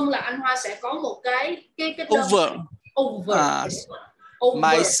hơn là anh Hoa sẽ có một cái over.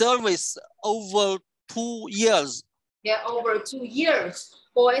 My service over 2 years. Yeah, over 2 years.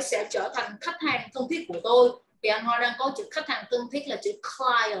 Cô ấy sẽ trở thành khách hàng thân thiết của tôi. Thì anh Hoa đang có chữ khách hàng thân thiết là chữ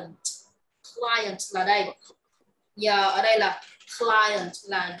client. Client là đây. Ở đây là client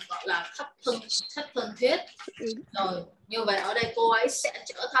là gọi là khách thân thiết. Rồi, như vậy ở đây cô ấy sẽ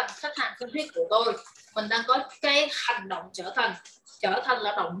trở thành khách hàng thân thiết của tôi. Mình đang có cái hành động trở thành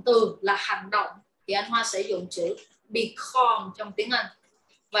là động từ, là hành động. Thì anh Hoa sẽ dùng chữ become trong tiếng Anh.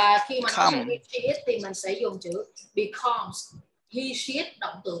 Và khi mà nói he, she, it thì mình sẽ dùng chữ becomes. He, she, it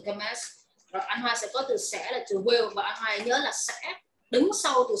động từ thêm s. Rồi anh Hoa sẽ có từ sẽ là từ will, và anh Hoa nhớ là sẽ đứng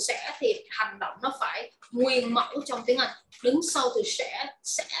sau từ sẽ thì hành động nó phải nguyên mẫu trong tiếng Anh. Đứng sau từ sẽ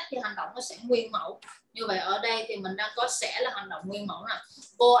thì hành động nó sẽ nguyên mẫu. Như vậy ở đây thì mình đang có sẽ là hành động nguyên mẫu nè.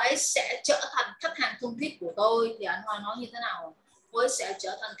 Cô ấy sẽ trở thành khách hàng thân thiết của tôi thì anh Hoa nói như thế nào? Cô ấy sẽ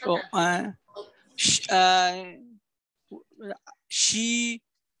trở thành khách hàng. She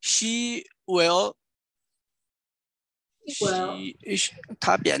will.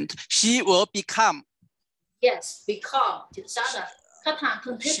 She will become. Yes, become. Chính xác là khách hàng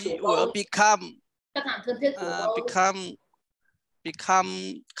thân thiết của tôi. Will become. Khách hàng thân thiết của tôi. Become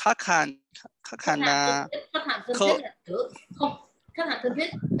khách hàng là thân thiết là khách hàng thân thiết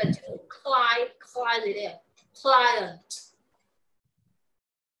là chữ client gì đây? Client.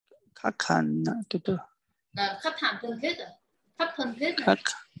 Khách hàng Là khách hàng thân thiết à? Khách thân thiết này.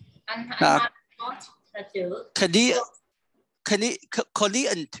 Anh có là chữ client.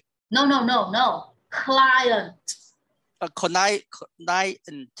 No. Client.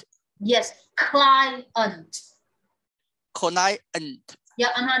 Client. Yes, client. Client. Dạ,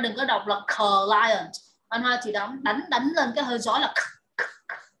 anh Hoa đừng có đọc là client. Anh Hoa chỉ đánh lên cái hơi gió là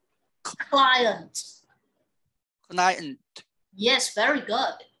client. Client. Yes, very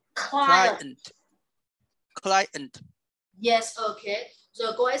good. Client. Yes, okay.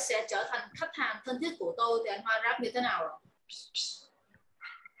 Rồi cô ấy sẽ trở thành khách hàng thân thiết của tôi, thì anh Hoa rap như thế nào rồi?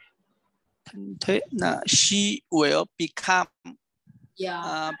 Thân thiết là she will become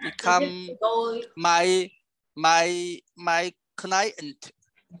my client.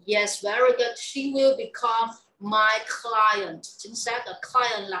 Yes, very good. She will become my client. Chính xác là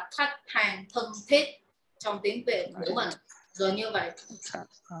client là khách hàng thân thiết trong tiếng Việt của mình. Rồi như vậy,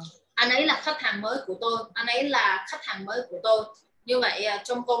 anh ấy là khách hàng mới của tôi. Anh ấy là khách hàng mới của tôi. Như vậy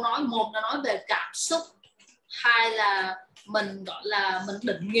trong câu nói, một là nói về cảm xúc, hai là mình gọi là mình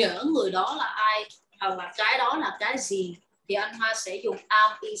định nghĩa người đó là ai, hoặc là cái đó là cái gì, thì anh Hoa sẽ dùng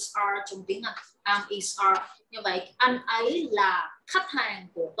am is are trong tiếng Anh. Am is are. Như vậy anh ấy là khách hàng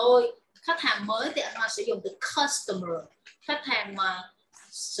của tôi. Khách hàng mới thì anh Hoa sẽ dùng từ customer. Khách hàng mà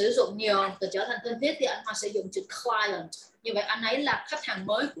sử dụng nhiều từ trở thành thân thiết thì anh Hoa sẽ dùng từ client. Như vậy anh ấy là khách hàng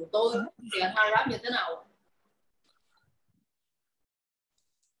mới của tôi, thì anh Hoa rap như thế nào?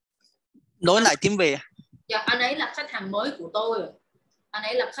 Nói lại tiếng Việt. Dạ, anh ấy là khách hàng mới của tôi. Anh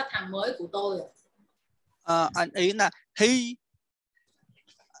ấy là khách hàng mới của tôi. Anh ấy là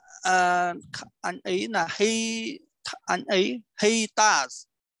he does.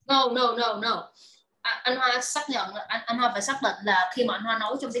 No. Anh Hoa xác nhận, anh Hoa phải xác định là khi mà anh Hoa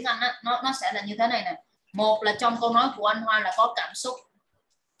nói trong tiếng Anh á, nó sẽ là như thế này nè. Một là trong câu nói của anh Hoa là có cảm xúc.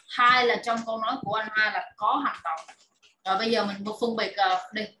 Hai là trong câu nói của anh Hoa là có hành động. Rồi bây giờ mình phân biệt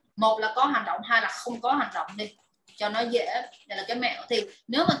đi. Một là có hành động, hai là không có hành động đi, cho nó dễ. Đây là cái mẹo. Thì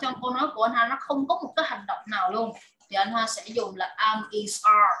nếu mà trong câu nói của anh Hoa nó không có một cái hành động nào luôn, thì anh Hoa sẽ dùng là am is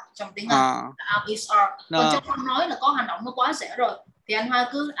are trong tiếng Anh. Am is are. Còn trong câu nói là có hành động nó quá dễ rồi, thì anh Hoa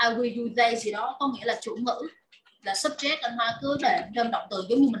cứ I will do they gì đó, có nghĩa là chủ ngữ là subject, anh Hoa cứ để thêm động từ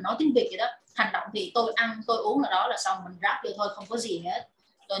giống như mình nói tiếng Việt vậy đó. Hành động thì tôi ăn, tôi uống là đó, là xong, mình ráp được thôi, không có gì hết.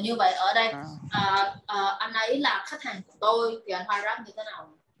 Rồi như vậy ở đây anh ấy là khách hàng của tôi, thì anh Hoa rap như thế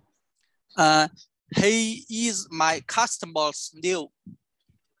nào? He is my customer's new.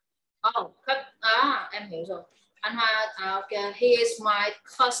 Em hiểu rồi. Anh Hoa, okay. He is my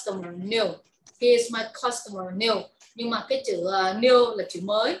customer new. He is my customer new. Nhưng mà cái chữ new là chữ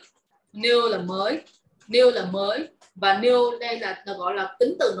mới. New là mới. New là mới. Và new đây là gọi là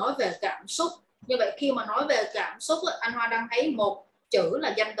tính từ nói về cảm xúc. Như vậy khi mà nói về cảm xúc, anh Hoa đang thấy một chữ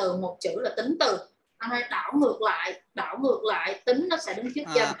là danh từ, một chữ là tính từ. Anh Hoa đảo ngược lại, tính nó sẽ đứng trước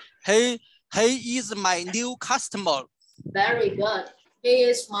danh. He is my new customer. Very good. He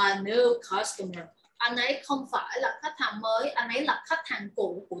is my new customer. Anh ấy không phải là khách hàng mới, anh ấy là khách hàng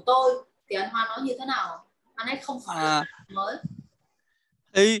cũ của tôi. Thì anh Hoa nói như thế nào? Anh ấy không phải là khách hàng mới.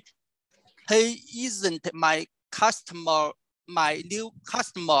 He isn't my customer, my new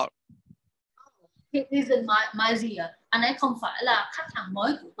customer. He isn't my gì ạ? Anh ấy không phải là khách hàng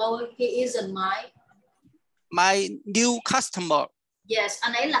mới của tôi. He isn't my new customer. Yes,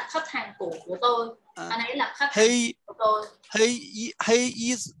 anh ấy là khách hàng cũ của tôi. Anh ấy là khách hàng của tôi.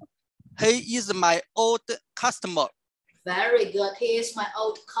 He is my old customer. Very good. He is my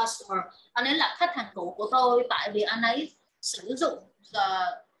old customer. Anh ấy là khách hàng cũ của tôi, tại vì anh ấy sử dụng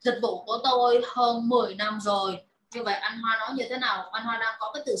dịch vụ của tôi hơn 10 năm rồi. Như vậy anh Hoa nói như thế nào? Anh Hoa đang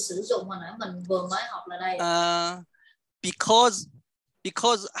có cái từ sử dụng mà nãy mình vừa mới học là đây. Because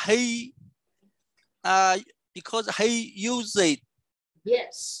he uses it.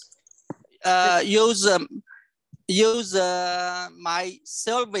 Yes. Use my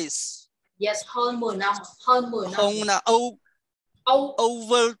service. Yes, hơn 10 năm. Hơn là over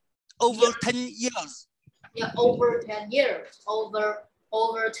 10 years. Yeah, over 10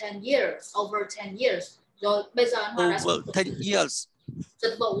 years. Rồi bây giờ anh Hoa đã over 10 years.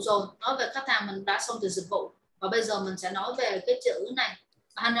 Dịch vụ rồi, nói về khách hàng mình đã xong từ dịch vụ, và bây giờ mình sẽ nói về cái chữ này.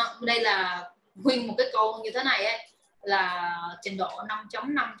 Đây là nguyên một cái câu như thế này ấy, là trình độ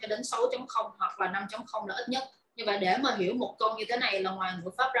 5.5 cho đến 6.0 hoặc là 5.0 là ít nhất. Như vậy để mà hiểu một câu như thế này là ngoài ngữ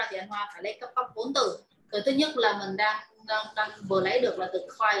pháp ra thì anh Hoa phải lấy cấp 4 từ. Từ thứ nhất là mình đang vừa lấy được là từ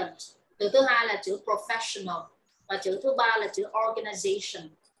client. Từ thứ hai là chữ professional. Và chữ thứ ba là chữ organization.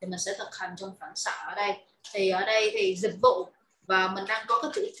 Thì mình sẽ thực hành trong phản xạ ở đây. Thì ở đây thì dịch vụ và mình đang có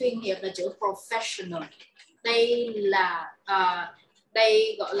cái chữ chuyên nghiệp là chữ professional. Đây là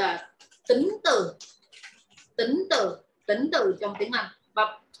đây gọi là tính từ trong tiếng Anh.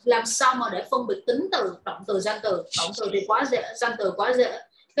 Và làm sao mà để phân biệt tính từ, động từ, danh từ? Động từ thì quá dễ, danh từ quá dễ.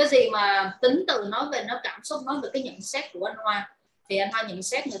 Cái gì mà tính từ nói về nó cảm xúc, nói về cái nhận xét của anh Hoa, thì anh Hoa nhận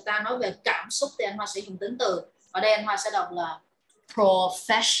xét người ta nói về cảm xúc thì anh Hoa sẽ dùng tính từ. Ở đây anh Hoa sẽ đọc là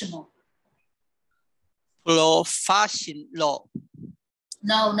professional. Professional.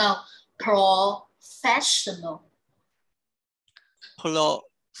 No, professional.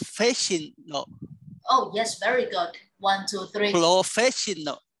 Professional. Oh, yes, very good. 1, 2, 3.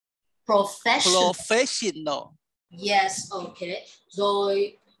 Professional. Professional. Yes, okay.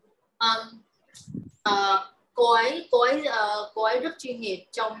 Rồi cô ấy rất chuyên nghiệp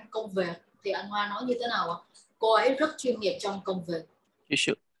trong công việc, thì anh Hoa nói như thế nào ạ? Cô ấy rất chuyên nghiệp trong công việc.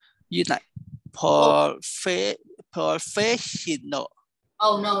 Như này. Professional.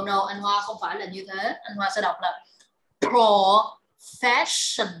 Oh no, anh Hoa không phải là như thế. Anh Hoa sẽ đọc là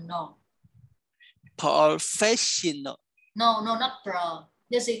professional. Professional. No, not pro.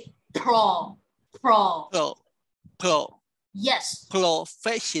 This is pro. Yes.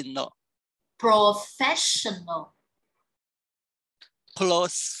 Professional. Professional.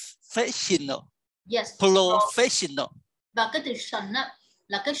 Yes. Professional. Và cái từ sần á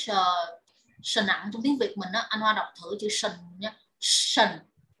là cái sần nặng trong tiếng Việt mình á, anh Hoa đọc thử chữ sần nhé. Sần.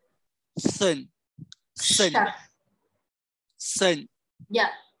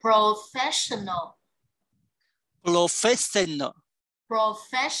 Yeah, professional.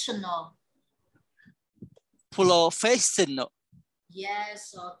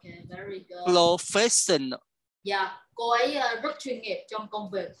 Yes, okay, very good. Professional. Yeah, cô ấy rất chuyên nghiệp trong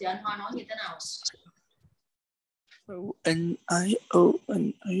công việc, thì anh Hoa nói như thế nào?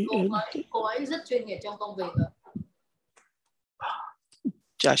 Cô ấy rất chuyên nghiệp trong công việc.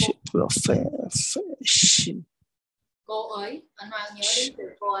 Cô ấy, anh Hoa nhớ đến từ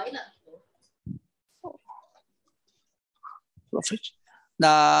cô ấy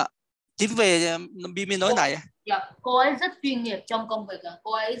là tiếng về Bibi nói này. Dạ, cô ấy rất chuyên nghiệp trong công việc.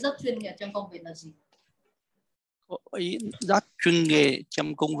 Cô ấy rất chuyên nghiệp trong công việc là gì? Cô ấy rất chuyên nghiệp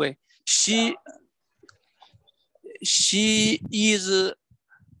trong công việc. She is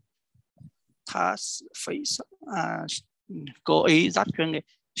cô ấy rất chuyên nghiệp.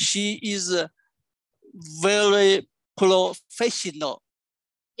 She is very professional.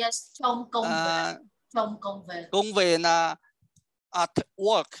 Yes, trong công việc. Trong công việc. Công việc là at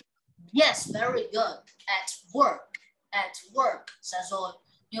work. Yes, very good. At work. At work. Dạ rồi.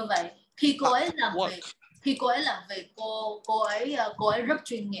 Như vậy khi cô ấy làm việc, cô ấy rất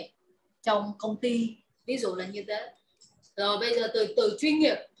chuyên nghiệp trong công ty. Ví dụ là như thế. Rồi bây giờ từ chuyên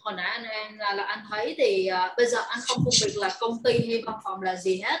nghiệp, hồi nãy anh thấy thì bây giờ anh không phân biệt là công ty hay văn phòng là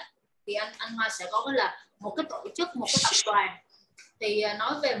gì hết, thì anh Hoa sẽ có cái là một cái tổ chức, một cái tập đoàn. Thì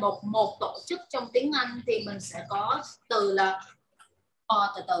nói về một tổ chức trong tiếng Anh thì mình sẽ có từ là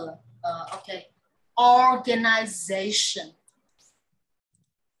ok, organization.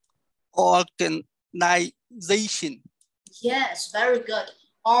 Organization. Yes, very good.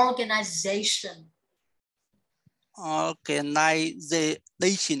 Organization.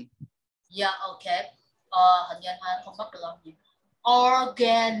 Organization. Yeah, okay. Hình như anh không bắt được không nhỉ?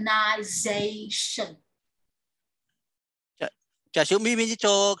 Organization. Giả sử Mimi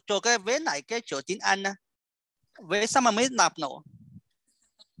cho cái vé này cái chỗ tiếng Anh á, vé sao mà mới nạp nổ?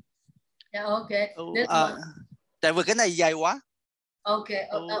 Yeah, okay. Tại vì cái này dài quá. Okay.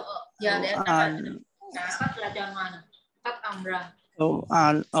 Giờ để anh tắt ra cho anh Hoa nè, tắt âm ra.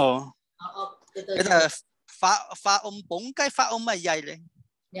 Cái là pha âm 4 cái pha âm mà dài lên.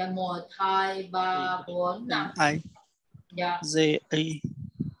 Dạ 1, 2, 3, 4, 5. Dạ. G A.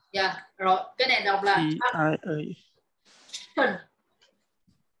 Dạ, rồi cái này đọc là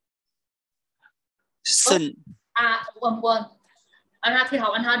Sân. Quên. Anh Hoa khi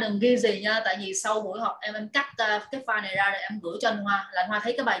học anh Hoa đừng ghi gì nha, tại vì sau buổi học em cắt cái file này ra để em gửi cho anh Hoa, là anh Hoa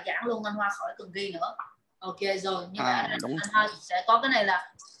thấy cái bài giảng luôn, anh Hoa khỏi cần ghi nữa. Ok rồi, như vậy anh Hoa sẽ có cái này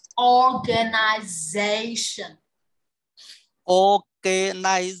là organization.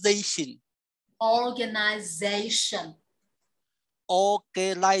 Organization. Organization.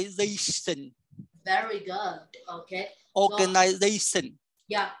 Organization. Very good. Okay. Organization.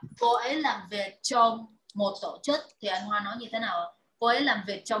 Dạ, cô ấy làm việc trong một tổ chức thì anh Hoa nói như thế nào? Cô ấy làm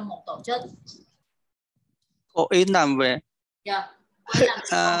việc trong một tổ chức. Cô ấy làm việc. Dạ, cô ấy làm việc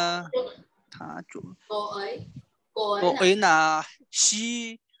trong một tổ chức. Cô ấy là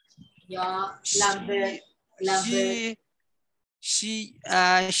she. Dạ, làm việc. She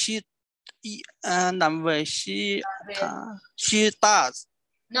làm về she does.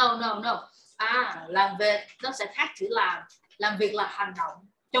 No. Làm việc nó sẽ khác chữ làm. Làm việc là hành động.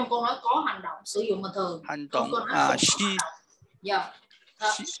 Trong câu nói có hành động sử dụng bình thường. Hành động. Câu nói không có hành động. Yeah.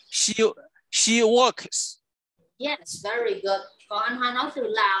 She works. Yes, very good. Còn anh Hoa nói từ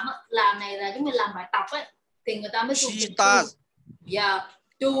làm á, làm này là giống như làm bài tập ấy, thì người ta mới dùng từ do. Yeah,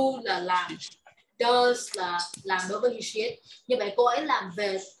 do là làm, does là làm đối với she. Như vậy cô ấy làm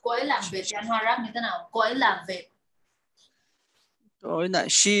việc thì anh Hoa ráp như thế nào? Cô ấy làm việc. Rồi là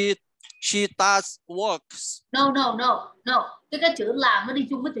she does works. No. Cái chữ làm nó đi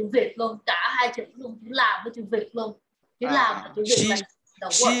chung với chữ việc luôn, cả hai chữ luôn, chữ làm với chữ việc luôn. Chữ làm và chữ việc là the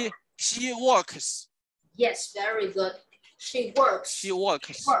work. She works. Yes, very good. She works.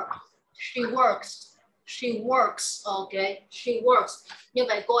 Okay, she works. Như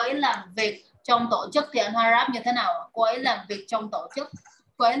vậy cô ấy làm việc trong tổ chức thì anh Hoa ráp như thế nào? Cô ấy làm việc trong tổ chức.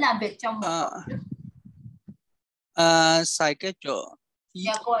 Cô ấy làm việc trong một tổ chức. Xài cái chỗ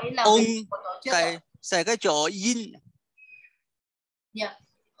cô ấy làm việc trong tổ chức. xài cái chỗ in. Yeah.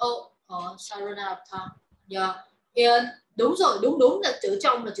 Sorry now time. Yeah. In. Đúng rồi, đúng là chữ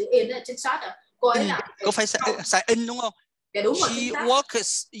trong là chữ in là chính xác rồi. Cô ấy làm việc. Có phải xài in đúng không? Dạ đúng rồi, She chính xác.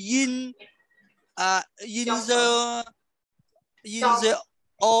 works in the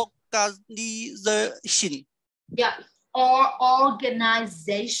organization. Yeah.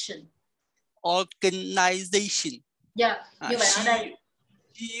 Organization. Yeah. Như vậy ở đây.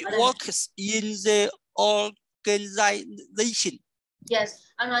 She works in the organization. Yes.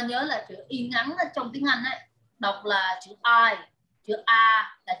 Anh Hoa nhớ là chữ y ngắn trong tiếng Anh ấy, đọc là chữ I, chữ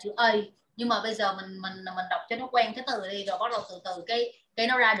A là chữ A. Nhưng mà bây giờ mình đọc cho nó quen cái từ đi, rồi bắt đầu từ từ cái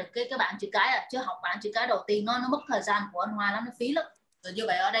nó ra được cái bảng chữ cái à. Chứ học bảng chữ cái đầu tiên nó mất thời gian của anh Hoa lắm, nó phí lắm. Rồi như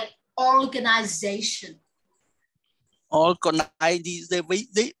vậy ở đây organization.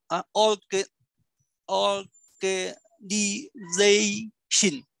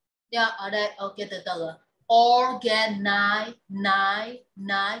 Organization. Yeah, ở đây ok, từ từ. Organize.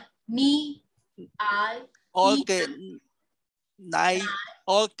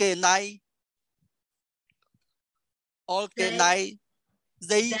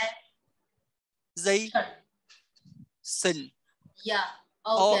 Yeah,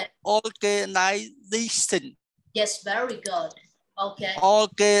 okay. Organization. Yes, very good. Okay.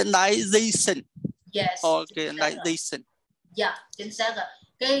 Organization. Yes. Organization. Yeah, chính xác rồi.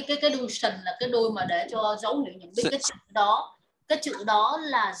 Cái đuôi sần là cái đuôi mà để cho dấu hiệu nhận biết cái chữ đó. Cái chữ đó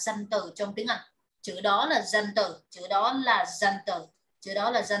là danh từ trong tiếng Anh. Chữ đó là danh từ. Chữ đó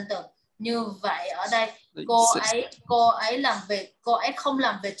là danh từ. Như vậy ở đây cô ấy làm việc, cô ấy không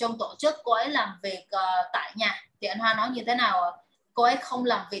làm việc trong tổ chức, cô ấy làm việc tại nhà. Thì anh Hoa nói như thế nào ạ? Cô ấy không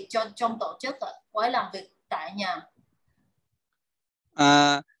làm việc trong tổ chức, cô ấy làm việc tại nhà.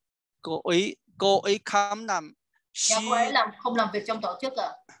 Cô ấy không làm. Cô ấy không làm việc trong tổ chức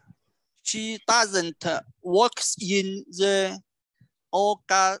ạ. She doesn't work in the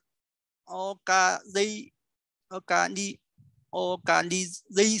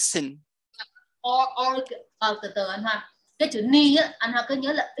organization. Từ từ anh Hoa. Cái chữ ni á, anh Hoa cứ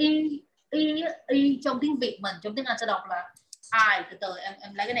nhớ là y trong tiếng Việt mình, trong tiếng Anh sẽ đọc là I. Từ từ em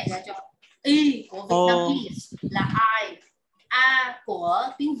lấy cái này ra cho. Y của Việt Nam is là I. A của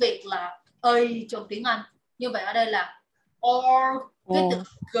tiếng Việt là A trong tiếng Anh. Như vậy ở đây là cái từ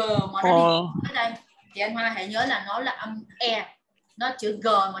G mà nó đi ở đây thì anh Hoa hãy nhớ là nó là âm E. Nó chữ G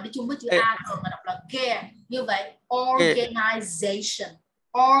mà đi chung với chữ A thường mà đọc là care. Như vậy organization.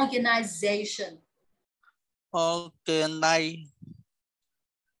 Organization.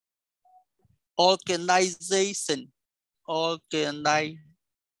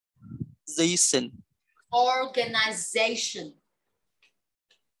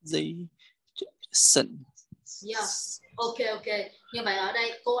 Yeah. Ok. Như vậy ở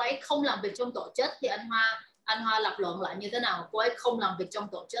đây cô ấy không làm việc trong tổ chức thì anh Hoa lập luận lại như thế nào? Cô ấy không làm việc trong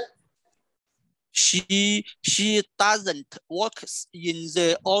tổ chức. She doesn't work in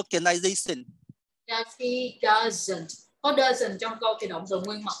the organization. Yeah, she doesn't. Có doesn't trong câu thì động từ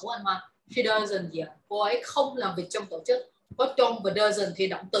nguyên mẫu anh Hoa. She doesn't gì ạ? Cô ấy không làm việc trong tổ chức. Có trong và doesn't thì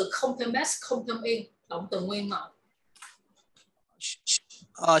động từ không thêm s, không thêm in, động từ nguyên mẫu.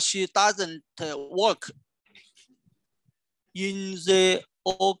 She doesn't work in the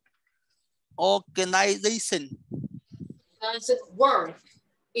organization. Doesn't work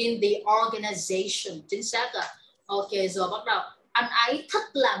in the organization. Chính xác rồi. Ok, rồi bắt đầu. Anh ấy thích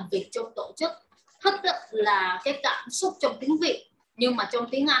làm việc trong tổ chức. Thích là cái cảm xúc trong tiếng Việt, nhưng mà trong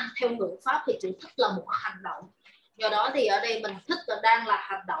tiếng Anh theo ngữ pháp thì chữ thích là một hành động. Do đó thì ở đây mình thích là đang là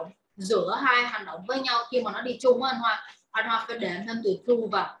hành động giữa hai hành động với nhau. Khi mà nó đi chung với anh Hoa phải đệm thêm từ to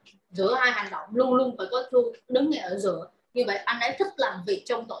vào. giữa hai hành động luôn luôn phải có to đứng ngay ở giữa. Như vậy anh ấy thích làm việc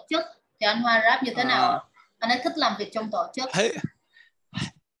trong tổ chức thì anh Hoa ráp như thế nào? Anh ấy thích làm việc trong tổ chức.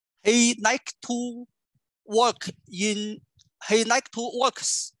 He like to work in. He like to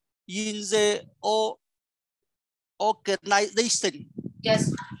works in the organization. Yes,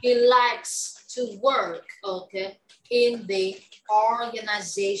 he likes to work, okay, in the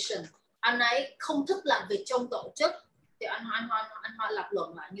organization. Anh ấy không thích làm việc trong tổ chức thì anh Hoa lập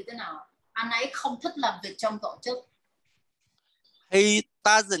luận lại như thế nào? Anh ấy không thích làm việc trong tổ chức. He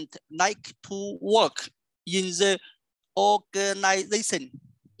doesn't like to work in the organization.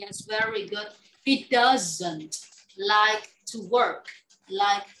 Yes, very good. He doesn't like to work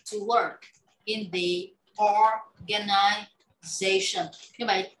in the organization. Như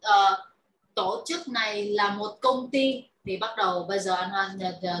vậy tổ chức này là một công ty thì bắt đầu bây giờ anh Hoa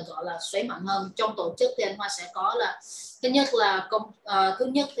gọi là xoáy mạnh hơn. Trong tổ chức thì anh Hoa sẽ có là thứ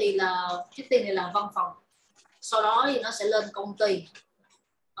nhất thì là trước tiên thì là văn phòng, sau đó thì nó sẽ lên công ty.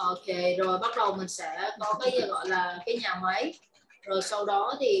 Ok, rồi bắt đầu mình sẽ có cái gọi là cái nhà máy, rồi sau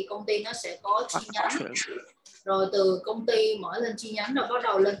đó thì công ty nó sẽ có chi nhánh, rồi từ công ty mở lên chi nhánh rồi bắt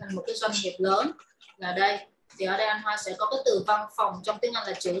đầu lên thành một cái doanh nghiệp lớn là đây. Thì ở đây anh Hoa sẽ có cái từ văn phòng, trong tiếng Anh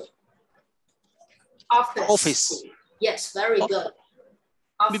là chữ office. Yes, very good.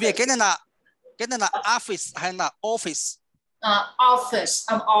 Vì vậy cái này là office hay là office?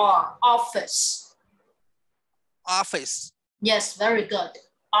 Office, office. Office. Yes, very good.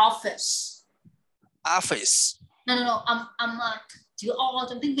 Office. Office. No. Chữ O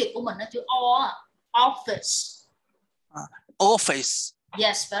trong tiếng Việt của mình nó chữ O. Office. Office.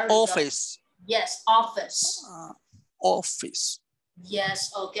 Yes, very office. Good. Yes, office. Office.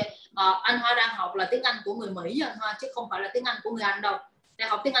 Yes, okay. Anh Hoa đang học là tiếng Anh của người Mỹ anh Hoa, chứ không phải là tiếng Anh của người Anh đâu. Để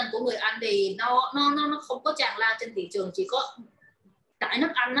học tiếng Anh của người Anh thì nó không có tràn lan trên thị trường, chỉ có tại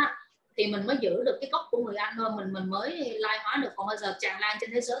nước Anh á thì mình mới giữ được cái gốc của người Anh thôi, mình mới lai hóa được. Còn bây giờ tràn lan trên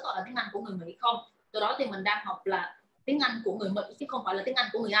thế giới toàn là tiếng Anh của người Mỹ không. Do đó thì mình đang học là tiếng Anh của người Mỹ chứ không phải là tiếng Anh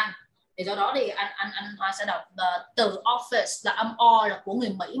của người Anh. Thì do đó thì anh Hoa sẽ đọc từ office là âm O là của người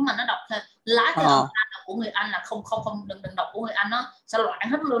Mỹ mà nó đọc theo lá theo âm Anh là của người Anh, là không đừng đọc của người Anh, nó sẽ loạn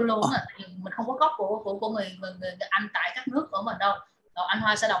hết luôn á. Mình không có gốc của người Anh tại các nước của mình đâu. Rồi anh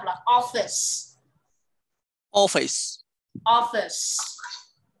Hoa sẽ đọc là office.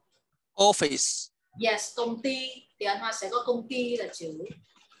 Yes, công ty thì anh Hoa sẽ có công ty là chữ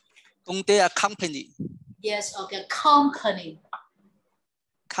công ty là company. Yes, okay, company.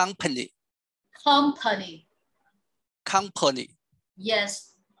 Yes,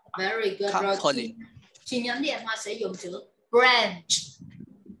 very good. Company. Rồi chi nhánh thì anh Hoa sẽ dùng chữ branch.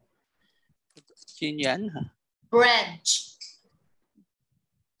 Chi nhánh hả? Branch.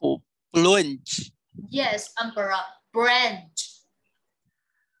 Branch. Yes, branch.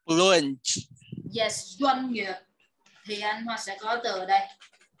 Yes, doanh nghiệp thì anh Hoa sẽ có từ ở đây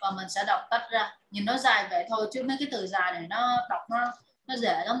và mình sẽ đọc tách ra. Nhìn nó dài vậy thôi chứ mấy cái từ dài này nó đọc nó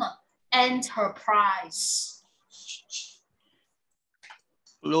dễ lắm mà. Enterprise.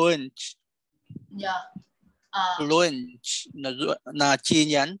 Branch. Yeah. Branch là chi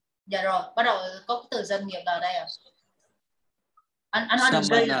nhánh. Dạ rồi, bắt đầu có cái từ doanh nghiệp vào đây à. Anh Hoa đừng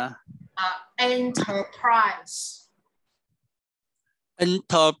ghi là enterprise.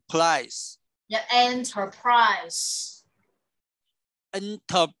 Yeah, enterprise.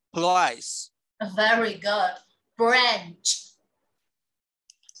 Very good. Branch.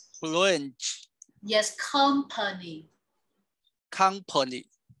 Yes, company.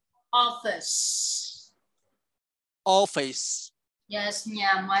 Office. Yes,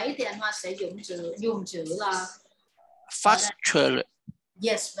 nhà máy thì anh Hoa sẽ dùng chữ là factory.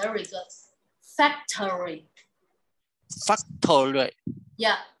 Yes, very good. Factory.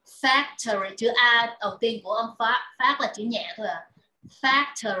 Yeah, factory. Chữ A đầu tiên của âm phát là chữ nhẹ thôi à.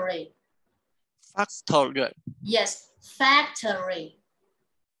 Factory. Yes, factory.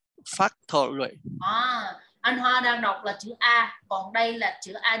 Anh Hoa đang đọc là chữ A, còn đây là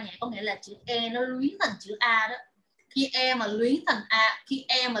chữ A nhẹ, có nghĩa là chữ E nó luyến thành chữ A đó. Khi E mà luyến thành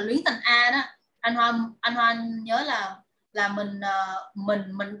A đó, anh Hoa nhớ là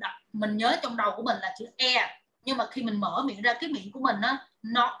mình nhớ trong đầu của mình là chữ E, nhưng mà khi mình mở miệng ra, cái miệng của mình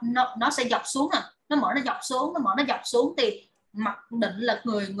nó sẽ dọc xuống nè, nó mở nó dọc xuống thì mặc định là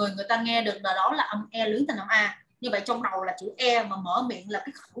người ta nghe được là đó là âm E luyến thành âm A. Như vậy trong đầu là chữ E mà mở miệng là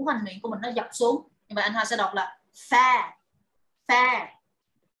cái khẩu hành miệng của mình nó dọc xuống. Như vậy anh Hoa sẽ đọc là pha.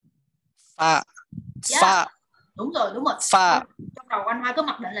 Yeah. Đúng rồi. Pha. Trong đầu anh Hoa có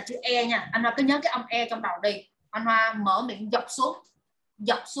mặc định là chữ E nha. Anh Hoa cứ nhớ cái âm E trong đầu đi. Anh Hoa mở miệng dọc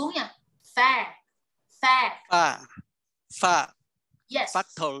xuống nha. Pha. Yes.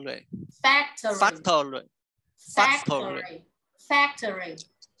 Factory. Factory. Factory. Factory. Factory.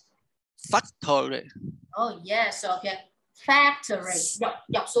 Factory. Oh yes, okay. Factory.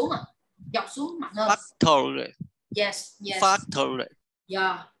 Dọc xuống à? Dọc xuống mạnh hơn. Factory. Yes, yes. Factory.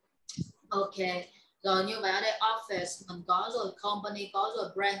 Yeah. Okay. Rồi như vậy ở đây office mình có rồi, company có rồi,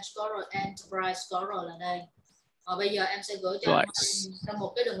 branch có rồi, enterprise có rồi là đây. Rồi bây giờ em sẽ gửi cho anh Hoa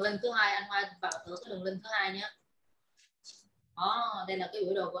một cái đường link thứ hai, anh Hoa vào thử cái đường link thứ hai nhé. Đó, đây là cái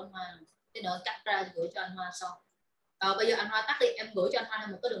biểu đồ của anh Hoa. Cái nữa cắt ra gửi cho anh Hoa sau. Rồi bây giờ anh Hoa tắt đi, em gửi cho anh Hoa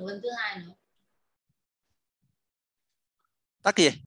một cái đường link thứ hai nữa. Tắt gì?